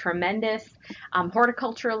 tremendous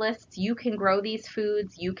horticulturalists. You can grow these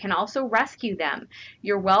foods. You can also rescue them.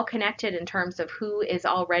 You're well connected in terms of who is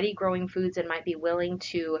already growing foods and might be willing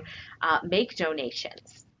to make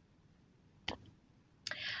donations.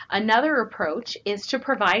 Another approach is to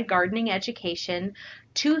provide gardening education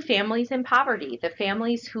to families in poverty, the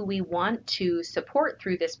families who we want to support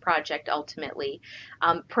through this project ultimately,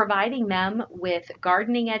 providing them with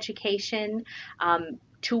gardening education,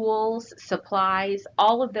 tools, supplies,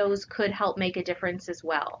 all of those could help make a difference as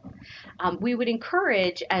well. We would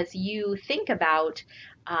encourage, as you think about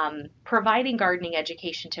providing gardening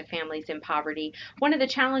education to families in poverty, one of the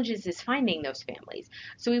challenges is finding those families.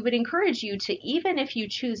 So we would encourage you to, even if you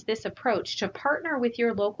choose this approach, to partner with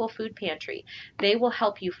your local food pantry. They will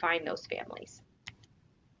help you find those families.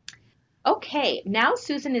 Okay, now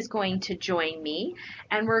Susan is going to join me,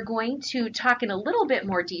 and we're going to talk in a little bit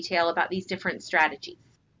more detail about these different strategies.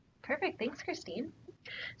 Perfect. Thanks, Christine.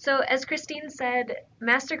 So as Christine said,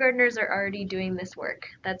 Master Gardeners are already doing this work.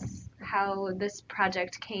 That's how this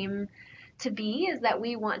project came to be, is that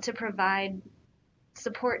we want to provide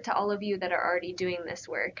support to all of you that are already doing this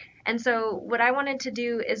work. And so what I wanted to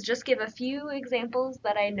do is just give a few examples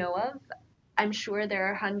that I know of. I'm sure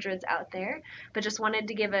there are hundreds out there, but just wanted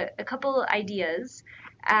to give a couple ideas,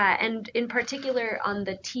 and in particular on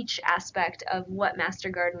the teach aspect of what Master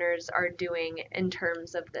Gardeners are doing in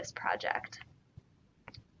terms of this project.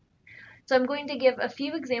 So I'm going to give a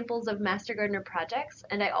few examples of Master Gardener projects,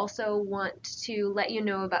 and I also want to let you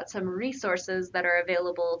know about some resources that are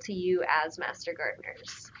available to you as Master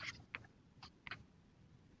Gardeners.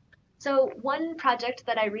 So one project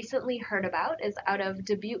that I recently heard about is out of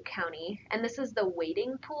Dubuque County, and this is the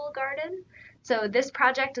wading pool garden. So this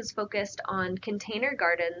project is focused on container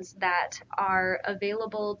gardens that are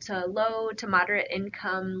available to low to moderate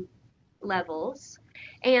income levels.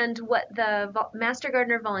 And what the Master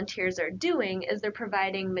Gardener volunteers are doing is they're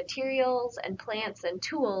providing materials and plants and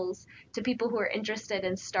tools to people who are interested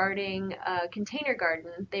in starting a container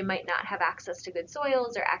garden. They might not have access to good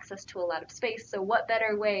soils or access to a lot of space, so what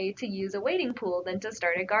better way to use a wading pool than to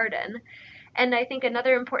start a garden? And I think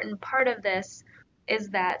another important part of this is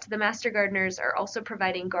that the Master Gardeners are also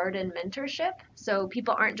providing garden mentorship. So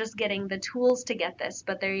people aren't just getting the tools to get this,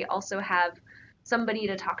 but they also have somebody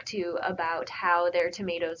to talk to about how their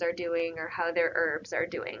tomatoes are doing or how their herbs are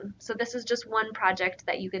doing. So this is just one project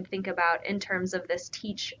that you can think about in terms of this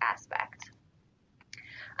teach aspect.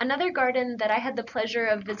 Another garden that I had the pleasure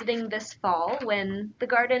of visiting this fall when the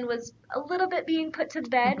garden was a little bit being put to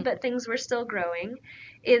bed, but things were still growing,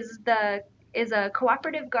 is a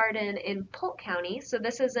cooperative garden in Polk County. So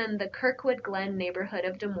this is in the Kirkwood Glen neighborhood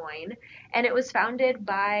of Des Moines, and it was founded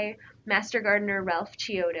by Master Gardener Ralph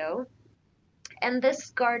Chiodo. And this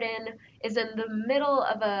garden is in the middle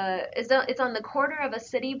of it's on the corner of a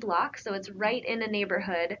city block, so it's right in a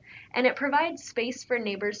neighborhood, and it provides space for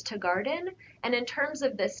neighbors to garden. And in terms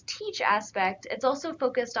of this teach aspect, it's also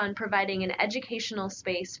focused on providing an educational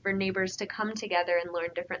space for neighbors to come together and learn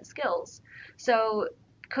different skills. So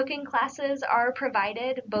cooking classes are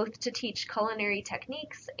provided both to teach culinary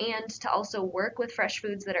techniques and to also work with fresh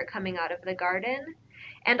foods that are coming out of the garden,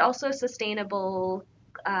 and also sustainable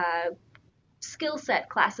skill set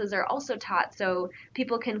classes are also taught, so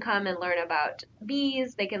people can come and learn about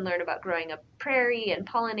bees, they can learn about growing a prairie and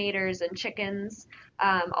pollinators and chickens,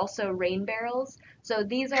 also rain barrels. So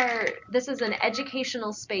this is an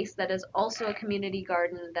educational space that is also a community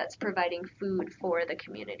garden that's providing food for the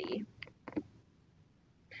community.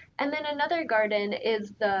 And then another garden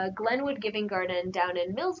is the Glenwood Giving Garden down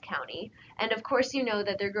in Mills County. And of course, you know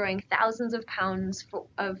that they're growing thousands of pounds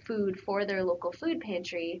of food for their local food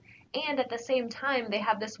pantry. And at the same time, they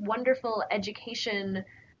have this wonderful education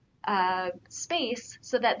space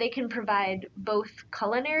so that they can provide both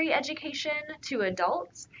culinary education to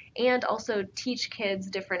adults and also teach kids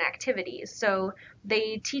different activities. So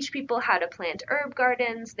they teach people how to plant herb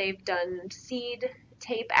gardens, they've done seed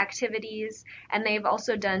tape activities, and they've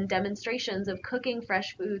also done demonstrations of cooking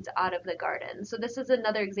fresh foods out of the garden. So this is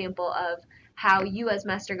another example of how you as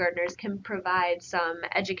Master Gardeners can provide some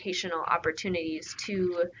educational opportunities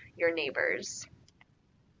to your neighbors.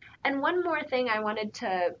 And one more thing I wanted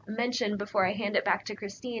to mention before I hand it back to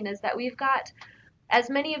Christine is that we've got, as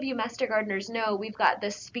many of you Master Gardeners know, we've got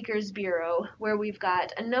this Speakers Bureau where we've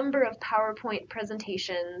got a number of PowerPoint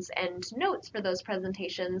presentations and notes for those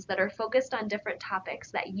presentations that are focused on different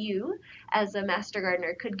topics that you, as a Master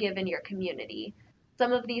Gardener, could give in your community.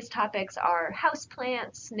 Some of these topics are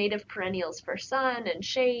houseplants, native perennials for sun and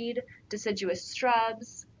shade, deciduous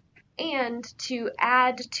shrubs, and to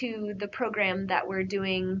add to the program that we're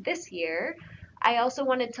doing this year, I also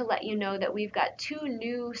wanted to let you know that we've got 2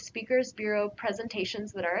 new Speakers Bureau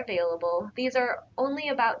presentations that are available. These are only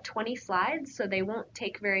about 20 slides, so they won't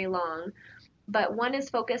take very long. But one is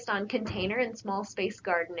focused on container and small space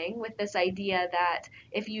gardening, with this idea that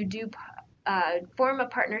if you do form a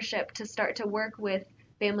partnership to start to work with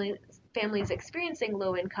families experiencing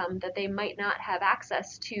low income, that they might not have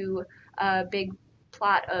access to a big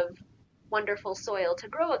plot of wonderful soil to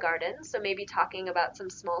grow a garden, so maybe talking about some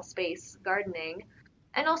small space gardening,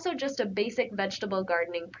 and also just a basic vegetable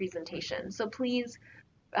gardening presentation. So please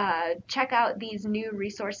check out these new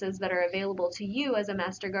resources that are available to you as a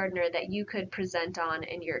Master Gardener that you could present on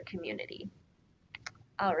in your community.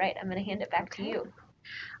 All right, I'm going to hand it back to you.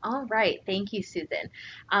 All right, thank you, Susan.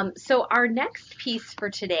 So our next piece for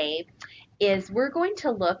today is we're going to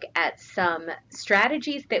look at some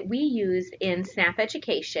strategies that we use in SNAP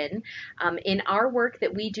education in our work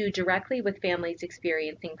that we do directly with families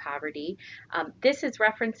experiencing poverty. This is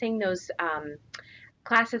referencing those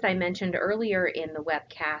classes I mentioned earlier in the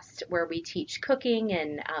webcast where we teach cooking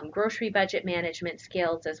and grocery budget management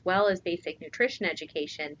skills as well as basic nutrition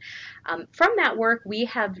education. From that work, we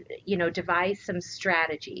have, devised some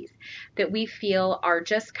strategies that we feel are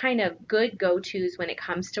just kind of good go-tos when it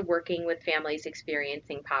comes to working with families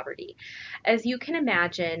experiencing poverty. As you can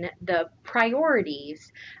imagine, the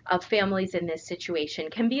priorities of families in this situation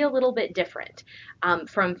can be a little bit different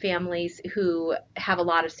from families who have a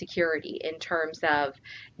lot of security in terms of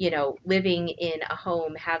of, living in a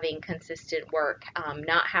home, having consistent work,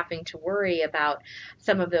 not having to worry about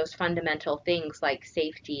some of those fundamental things like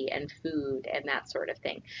safety and food and that sort of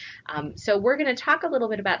thing. So we're going to talk a little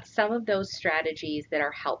bit about some of those strategies that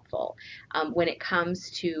are helpful when it comes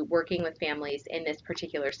to working with families in this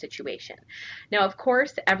particular situation. Now, of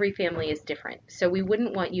course, every family is different, so we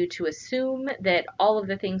wouldn't want you to assume that all of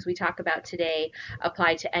the things we talk about today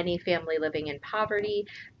apply to any family living in poverty.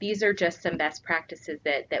 These are just some best practices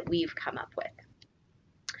that we've come up with.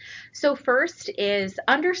 So first is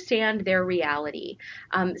understand their reality.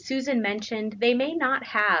 Susan mentioned they may not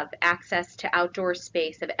have access to outdoor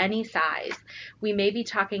space of any size. We may be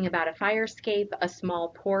talking about a fire escape, a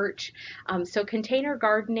small porch. So container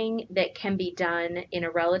gardening that can be done in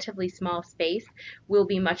a relatively small space will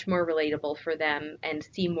be much more relatable for them and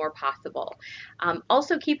seem more possible.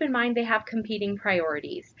 Also keep in mind they have competing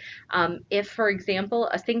priorities. If, for example,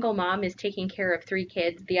 a single mom is taking care of 3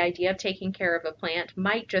 kids, the idea of taking care of a plant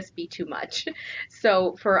might just be too much.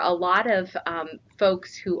 So for a lot of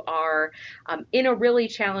folks who are in a really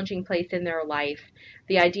challenging place in their life,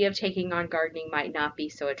 the idea of taking on gardening might not be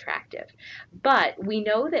so attractive. But we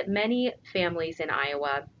know that many families in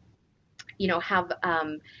Iowa, have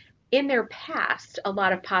in their past a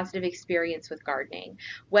lot of positive experience with gardening,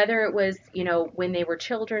 whether it was, when they were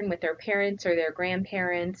children with their parents or their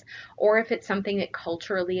grandparents, or if it's something that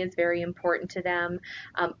culturally is very important to them.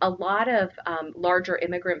 A lot of larger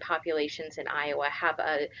immigrant populations in Iowa have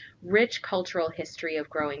a rich cultural history of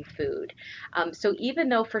growing food. So even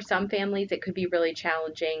though for some families it could be really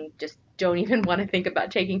challenging, just don't even want to think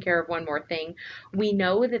about taking care of one more thing, we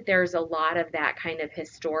know that there's a lot of that kind of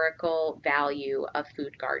historical value of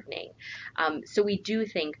food gardening. So we do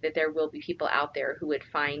think that there will be people out there who would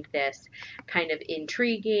find this kind of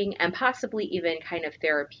intriguing and possibly even kind of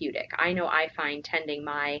therapeutic. I know I find tending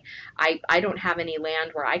I don't have any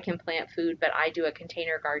land where I can plant food, but I do a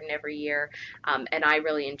container garden every year, and I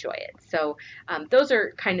really enjoy it. So those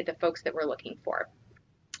are kind of the folks that we're looking for.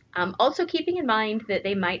 Also keeping in mind that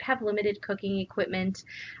they might have limited cooking equipment,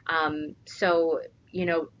 so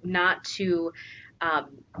not to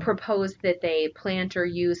propose that they plant or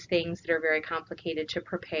use things that are very complicated to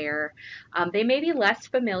prepare. They may be less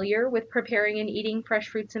familiar with preparing and eating fresh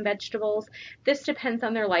fruits and vegetables. This depends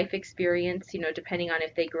on their life experience, depending on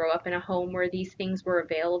if they grow up in a home where these things were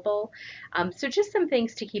available. So just some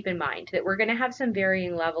things to keep in mind, that we're going to have some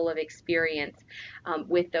varying level of experience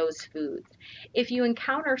with those foods. If you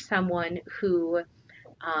encounter someone who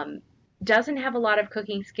doesn't have a lot of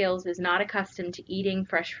cooking skills, is not accustomed to eating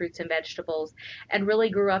fresh fruits and vegetables, and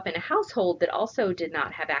really grew up in a household that also did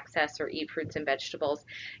not have access or eat fruits and vegetables,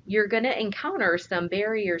 you're going to encounter some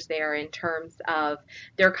barriers there in terms of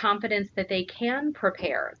their confidence that they can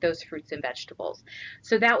prepare those fruits and vegetables.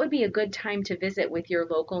 So that would be a good time to visit with your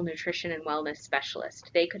local nutrition and wellness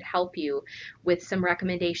specialist. They could help you with some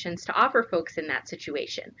recommendations to offer folks in that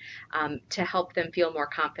situation, to help them feel more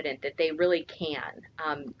confident that they really can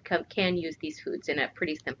use these foods in a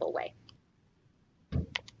pretty simple way.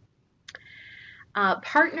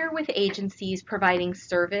 Partner with agencies providing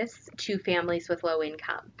service to families with low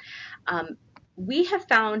income. We have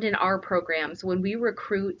found in our programs, when we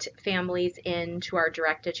recruit families into our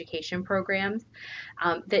direct education programs,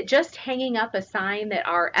 that just hanging up a sign that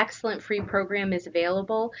our excellent free program is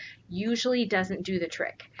available usually doesn't do the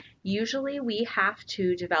trick. Usually we have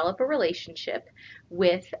to develop a relationship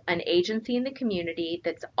with an agency in the community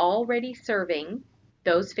that's already serving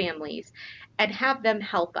those families and have them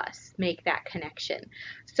help us make that connection.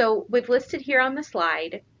 So we've listed here on the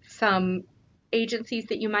slide some agencies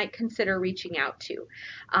that you might consider reaching out to.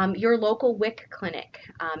 Your local WIC clinic.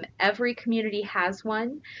 Every community has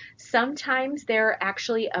one. Sometimes they're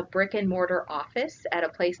actually a brick and mortar office at a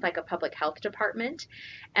place like a public health department.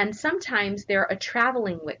 And sometimes they're a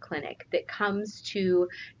traveling WIC clinic that comes to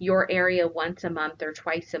your area once a month or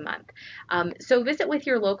twice a month. So visit with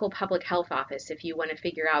your local public health office if you want to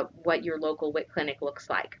figure out what your local WIC clinic looks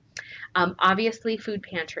like. Obviously, food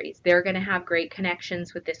pantries. They're going to have great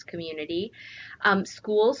connections with this community.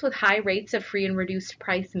 Schools with high rates of free and reduced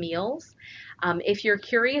price meals. If you're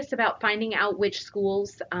curious about finding out which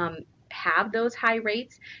schools have those high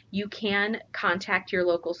rates, you can contact your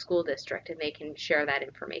local school district and they can share that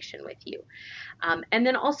information with you. And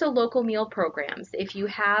then also local meal programs. If you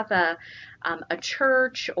have a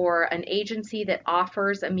church or an agency that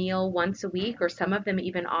offers a meal once a week, or some of them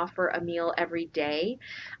even offer a meal every day,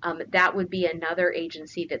 that would be another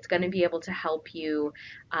agency that's going to be able to help you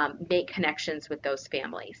make connections with those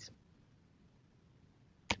families.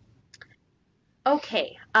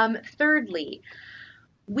 Okay, thirdly,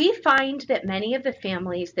 We find that many of the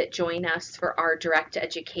families that join us for our direct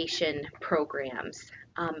education programs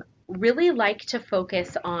really like to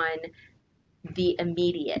focus on the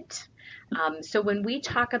immediate. So when we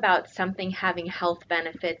talk about something having health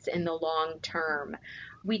benefits in the long term,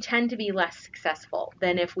 we tend to be less successful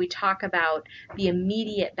than if we talk about the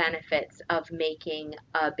immediate benefits of making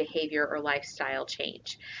a behavior or lifestyle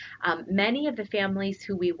change. Many of the families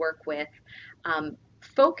who we work with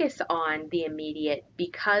focus on the immediate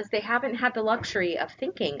because they haven't had the luxury of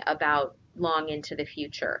thinking about long into the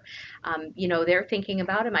future. They're thinking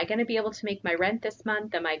about, am I going to be able to make my rent this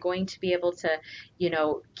month? Am I going to be able to,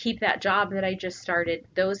 keep that job that I just started?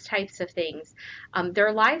 Those types of things.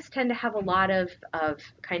 Their lives tend to have a lot of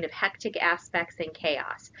kind of hectic aspects and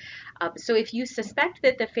chaos. So if you suspect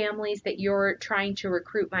that the families that you're trying to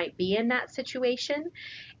recruit might be in that situation,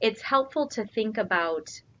 it's helpful to think about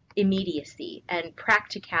immediacy and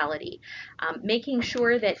practicality, making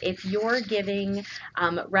sure that if you're giving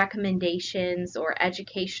recommendations or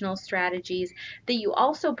educational strategies, that you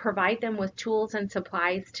also provide them with tools and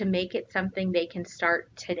supplies to make it something they can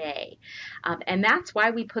start today. And that's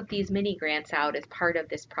why we put these mini grants out as part of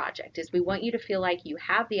this project, is we want you to feel like you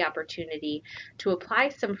have the opportunity to apply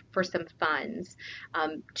for some funds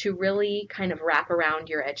to really kind of wrap around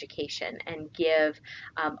your education and give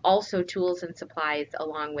also tools and supplies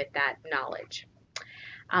along with that knowledge.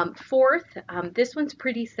 Fourth, this one's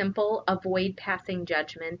pretty simple, avoid passing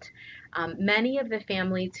judgment. Many of the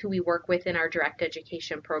families who we work with in our direct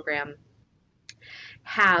education program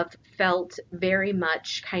have felt very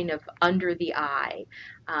much kind of under the eye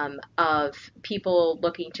of people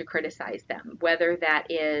looking to criticize them, whether that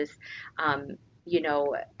is,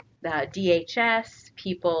 DHS,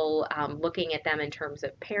 people looking at them in terms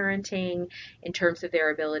of parenting, in terms of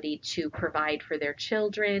their ability to provide for their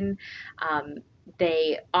children.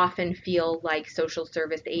 They often feel like social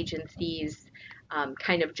service agencies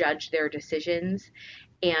kind of judge their decisions.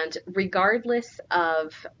 And regardless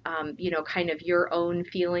of, kind of your own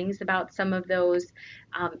feelings about some of those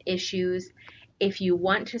issues, if you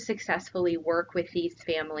want to successfully work with these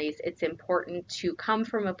families, it's important to come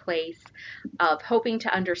from a place of hoping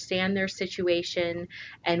to understand their situation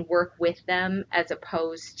and work with them as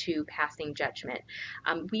opposed to passing judgment.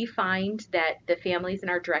 We find that the families in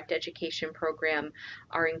our direct education program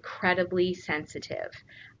are incredibly sensitive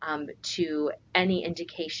to any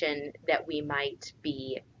indication that we might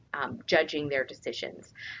be judging their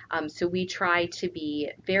decisions. So we try to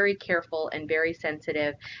be very careful and very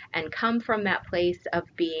sensitive and come from that place of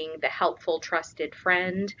being the helpful, trusted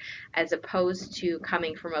friend, as opposed to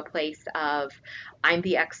coming from a place of, I'm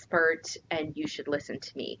the expert and you should listen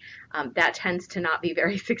to me. That tends to not be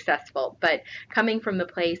very successful, but coming from the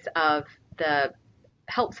place of the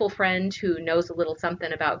helpful friend who knows a little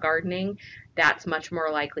something about gardening, that's much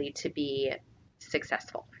more likely to be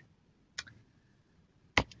successful.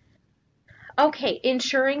 Okay,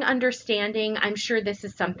 ensuring understanding. I'm sure this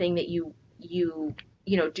is something that you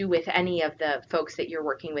do with any of the folks that you're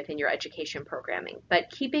working with in your education programming.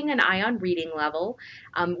 But keeping an eye on reading level.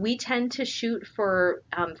 We tend to shoot for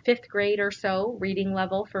 5th grade or so reading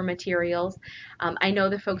level for materials. I know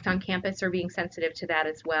the folks on campus are being sensitive to that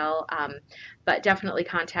as well, but definitely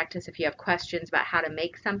contact us if you have questions about how to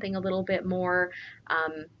make something a little bit more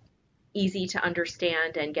easy to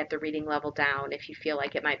understand and get the reading level down if you feel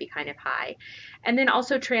like it might be kind of high. And then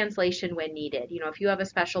also translation when needed. If you have a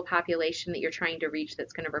special population that you're trying to reach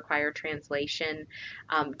that's going to require translation,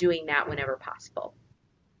 doing that whenever possible.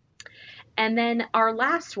 And then our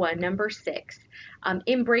last one, number 6,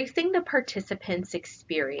 embracing the participant's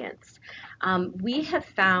experience. We have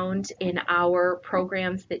found in our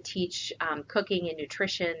programs that teach cooking and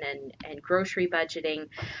nutrition and grocery budgeting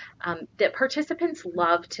that participants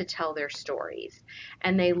love to tell their stories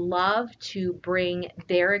and they love to bring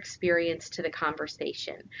their experience to the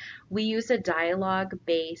conversation. We use a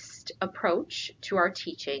dialogue-based approach to our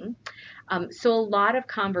teaching. So a lot of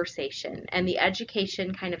conversation, and the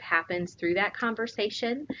education kind of happens through that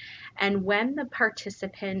conversation. And when the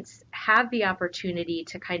participants have the opportunity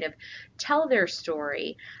to kind of tell their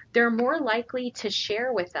story, they're more likely to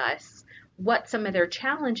share with us what some of their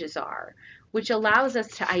challenges are, which allows us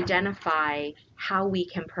to identify how we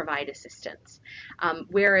can provide assistance.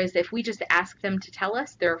 Whereas if we just ask them to tell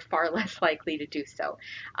us, they're far less likely to do so.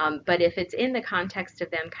 But if it's in the context of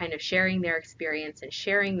them kind of sharing their experience and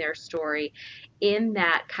sharing their story in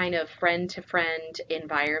that kind of friend-to-friend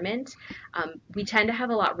environment, we tend to have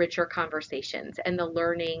a lot richer conversations and the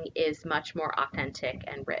learning is much more authentic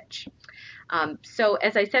and rich. So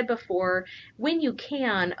as I said before, when you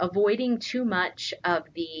can, avoiding too much of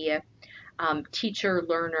the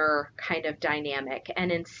teacher-learner kind of dynamic,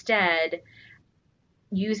 and instead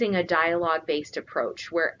using a dialogue-based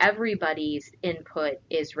approach where everybody's input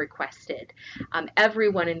is requested.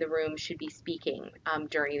 Everyone in the room should be speaking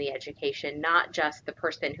during the education, not just the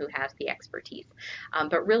person who has the expertise,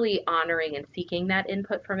 but really honoring and seeking that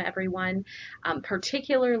input from everyone,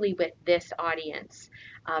 particularly with this audience.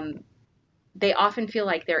 They often feel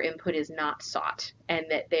like their input is not sought and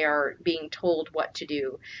that they are being told what to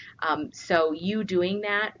do. So you doing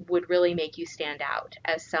that would really make you stand out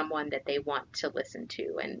as someone that they want to listen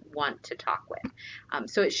to and want to talk with.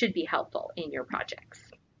 So it should be helpful in your projects.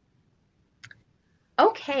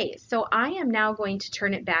 Okay, so I am now going to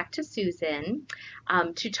turn it back to Susan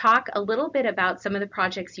to talk a little bit about some of the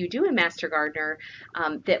projects you do in Master Gardener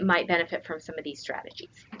that might benefit from some of these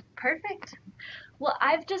strategies. Perfect. Well,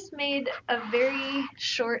 I've just made a very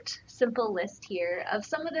short, simple list here of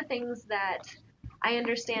some of the things that I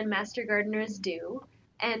understand Master Gardeners do.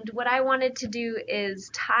 And what I wanted to do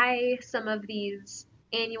is tie some of these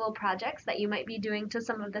annual projects that you might be doing to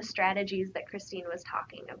some of the strategies that Christine was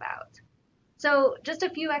talking about. So just a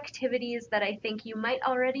few activities that I think you might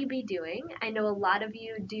already be doing. I know a lot of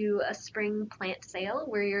you do a spring plant sale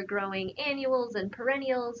where you're growing annuals and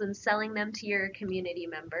perennials and selling them to your community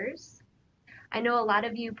members. I know a lot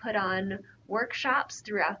of you put on workshops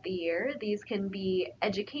throughout the year. These can be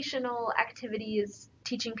educational activities,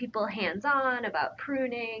 teaching people hands-on about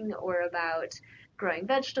pruning or about growing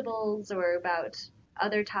vegetables or about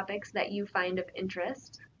other topics that you find of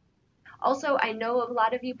interest. Also, I know a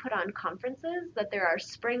lot of you put on conferences, that there are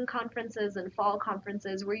spring conferences and fall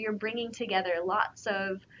conferences where you're bringing together lots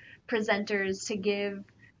of presenters to give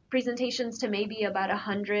presentations to maybe about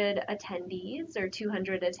 100 attendees or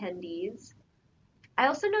 200 attendees. I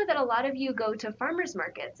also know that a lot of you go to farmers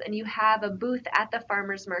markets and you have a booth at the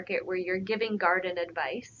farmers market where you're giving garden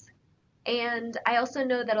advice. And I also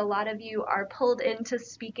know that a lot of you are pulled into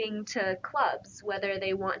speaking to clubs, whether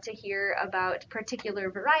they want to hear about particular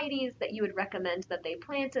varieties that you would recommend that they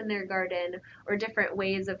plant in their garden or different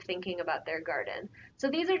ways of thinking about their garden. So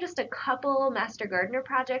these are just a couple Master Gardener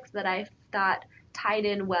projects that I thought tied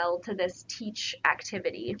in well to this teach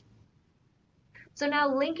activity. So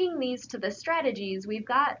now linking these to the strategies, we've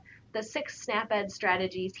got the 6 SnapEd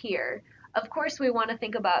strategies here. Of course, we want to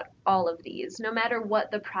think about all of these, no matter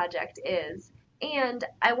what the project is. And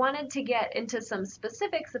I wanted to get into some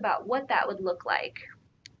specifics about what that would look like.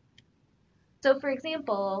 So for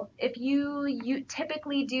example, if you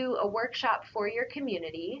typically do a workshop for your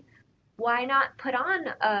community, why not put on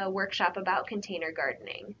a workshop about container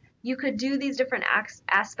gardening? You could do these different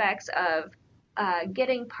aspects of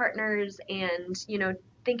getting partners and,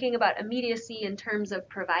 thinking about immediacy in terms of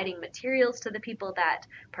providing materials to the people that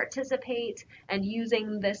participate and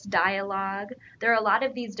using this dialogue. There are a lot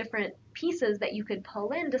of these different pieces that you could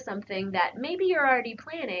pull into something that maybe you're already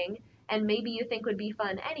planning and maybe you think would be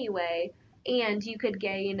fun anyway, and you could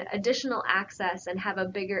gain additional access and have a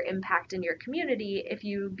bigger impact in your community if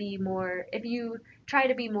you try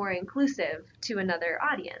to be more inclusive to another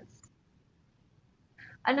audience.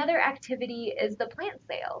 Another activity is the plant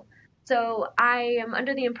sale. So I am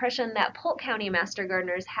under the impression that Polk County Master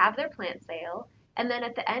Gardeners have their plant sale, and then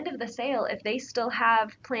at the end of the sale, if they still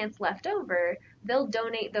have plants left over, they'll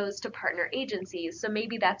donate those to partner agencies. So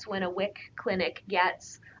maybe that's when a WIC clinic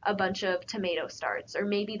gets a bunch of tomato starts, or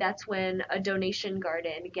maybe that's when a donation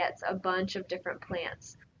garden gets a bunch of different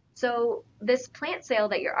plants. So this plant sale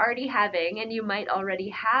that you're already having, and you might already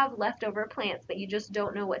have leftover plants that you just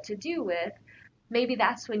don't know what to do with, maybe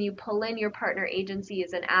that's when you pull in your partner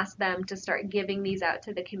agencies and ask them to start giving these out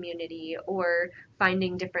to the community or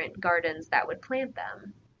finding different gardens that would plant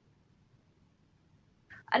them.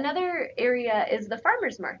 Another area is the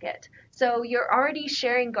farmers market. So you're already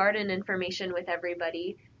sharing garden information with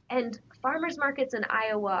everybody, and farmers markets in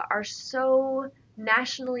Iowa are so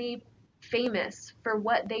nationally famous for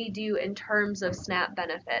what they do in terms of SNAP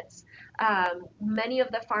benefits. Many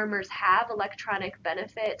of the farmers have electronic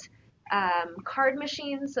benefit card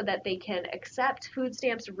machines so that they can accept food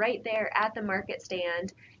stamps right there at the market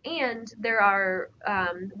stand, and there are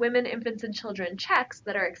women, infants, and children checks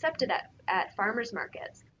that are accepted at farmers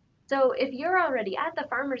markets. So if you're already at the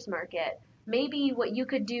farmers market, maybe what you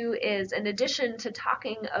could do is, in addition to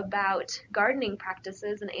talking about gardening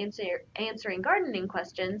practices and answering gardening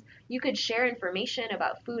questions, you could share information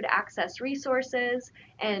about food access resources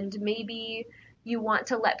and maybe you want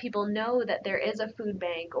to let people know that there is a food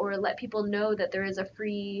bank or let people know that there is a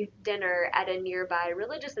free dinner at a nearby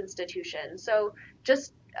religious institution. So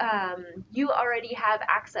just you already have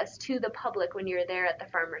access to the public when you're there at the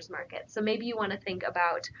farmers market. So maybe you want to think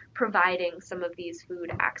about providing some of these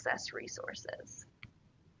food access resources.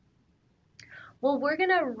 Well, we're going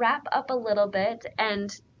to wrap up a little bit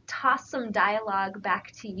and toss some dialogue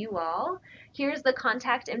back to you all. Here's the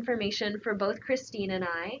contact information for both Christine and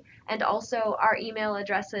I, and also our email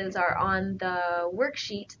addresses are on the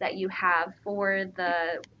worksheet that you have for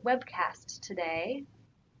the webcast today.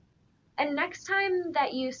 And next time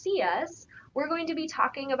that you see us, we're going to be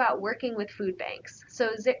talking about working with food banks. So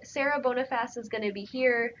Sarah Boniface is going to be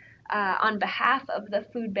here on behalf of the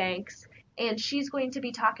food banks, and she's going to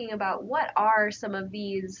be talking about what are some of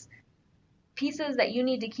these pieces that you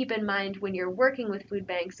need to keep in mind when you're working with food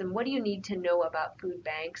banks, and what do you need to know about food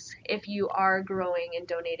banks if you are growing and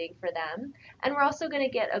donating for them. And we're also going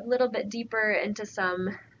to get a little bit deeper into some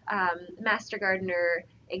Master Gardener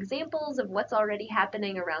examples of what's already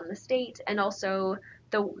happening around the state, and also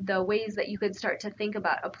the ways that you could start to think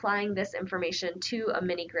about applying this information to a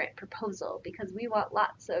mini grant proposal, because we want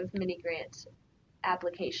lots of mini grant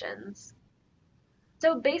applications.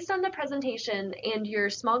 So based on the presentation and your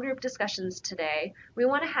small group discussions today, we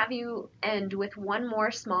want to have you end with one more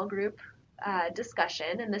small group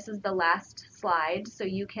discussion, and this is the last slide, so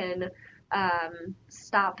you can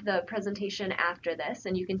stop the presentation after this,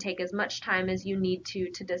 and you can take as much time as you need to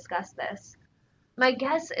discuss this. My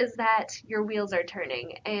guess is that your wheels are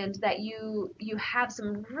turning and that you have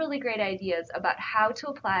some really great ideas about how to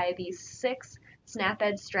apply these 6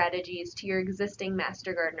 SNAP-Ed strategies to your existing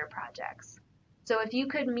Master Gardener projects. So if you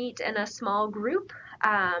could meet in a small group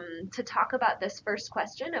to talk about this first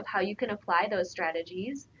question of how you can apply those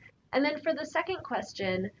strategies. And then for the second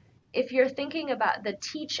question, if you're thinking about the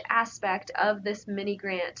teach aspect of this mini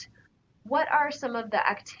grant, what are some of the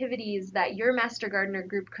activities that your Master Gardener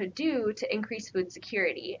group could do to increase food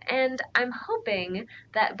security? And I'm hoping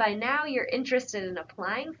that by now you're interested in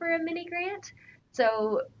applying for a mini grant.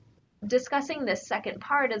 So discussing this second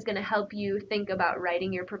part is going to help you think about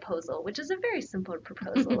writing your proposal, which is a very simple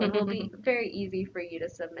proposal and will be very easy for you to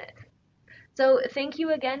submit. So thank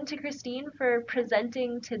you again to Christine for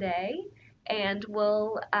presenting today, and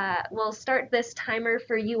we'll start this timer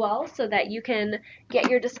for you all so that you can get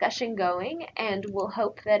your discussion going, and we'll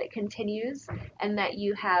hope that it continues and that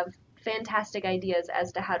you have fantastic ideas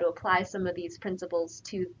as to how to apply some of these principles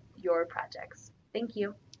to your projects. Thank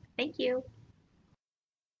you. Thank you.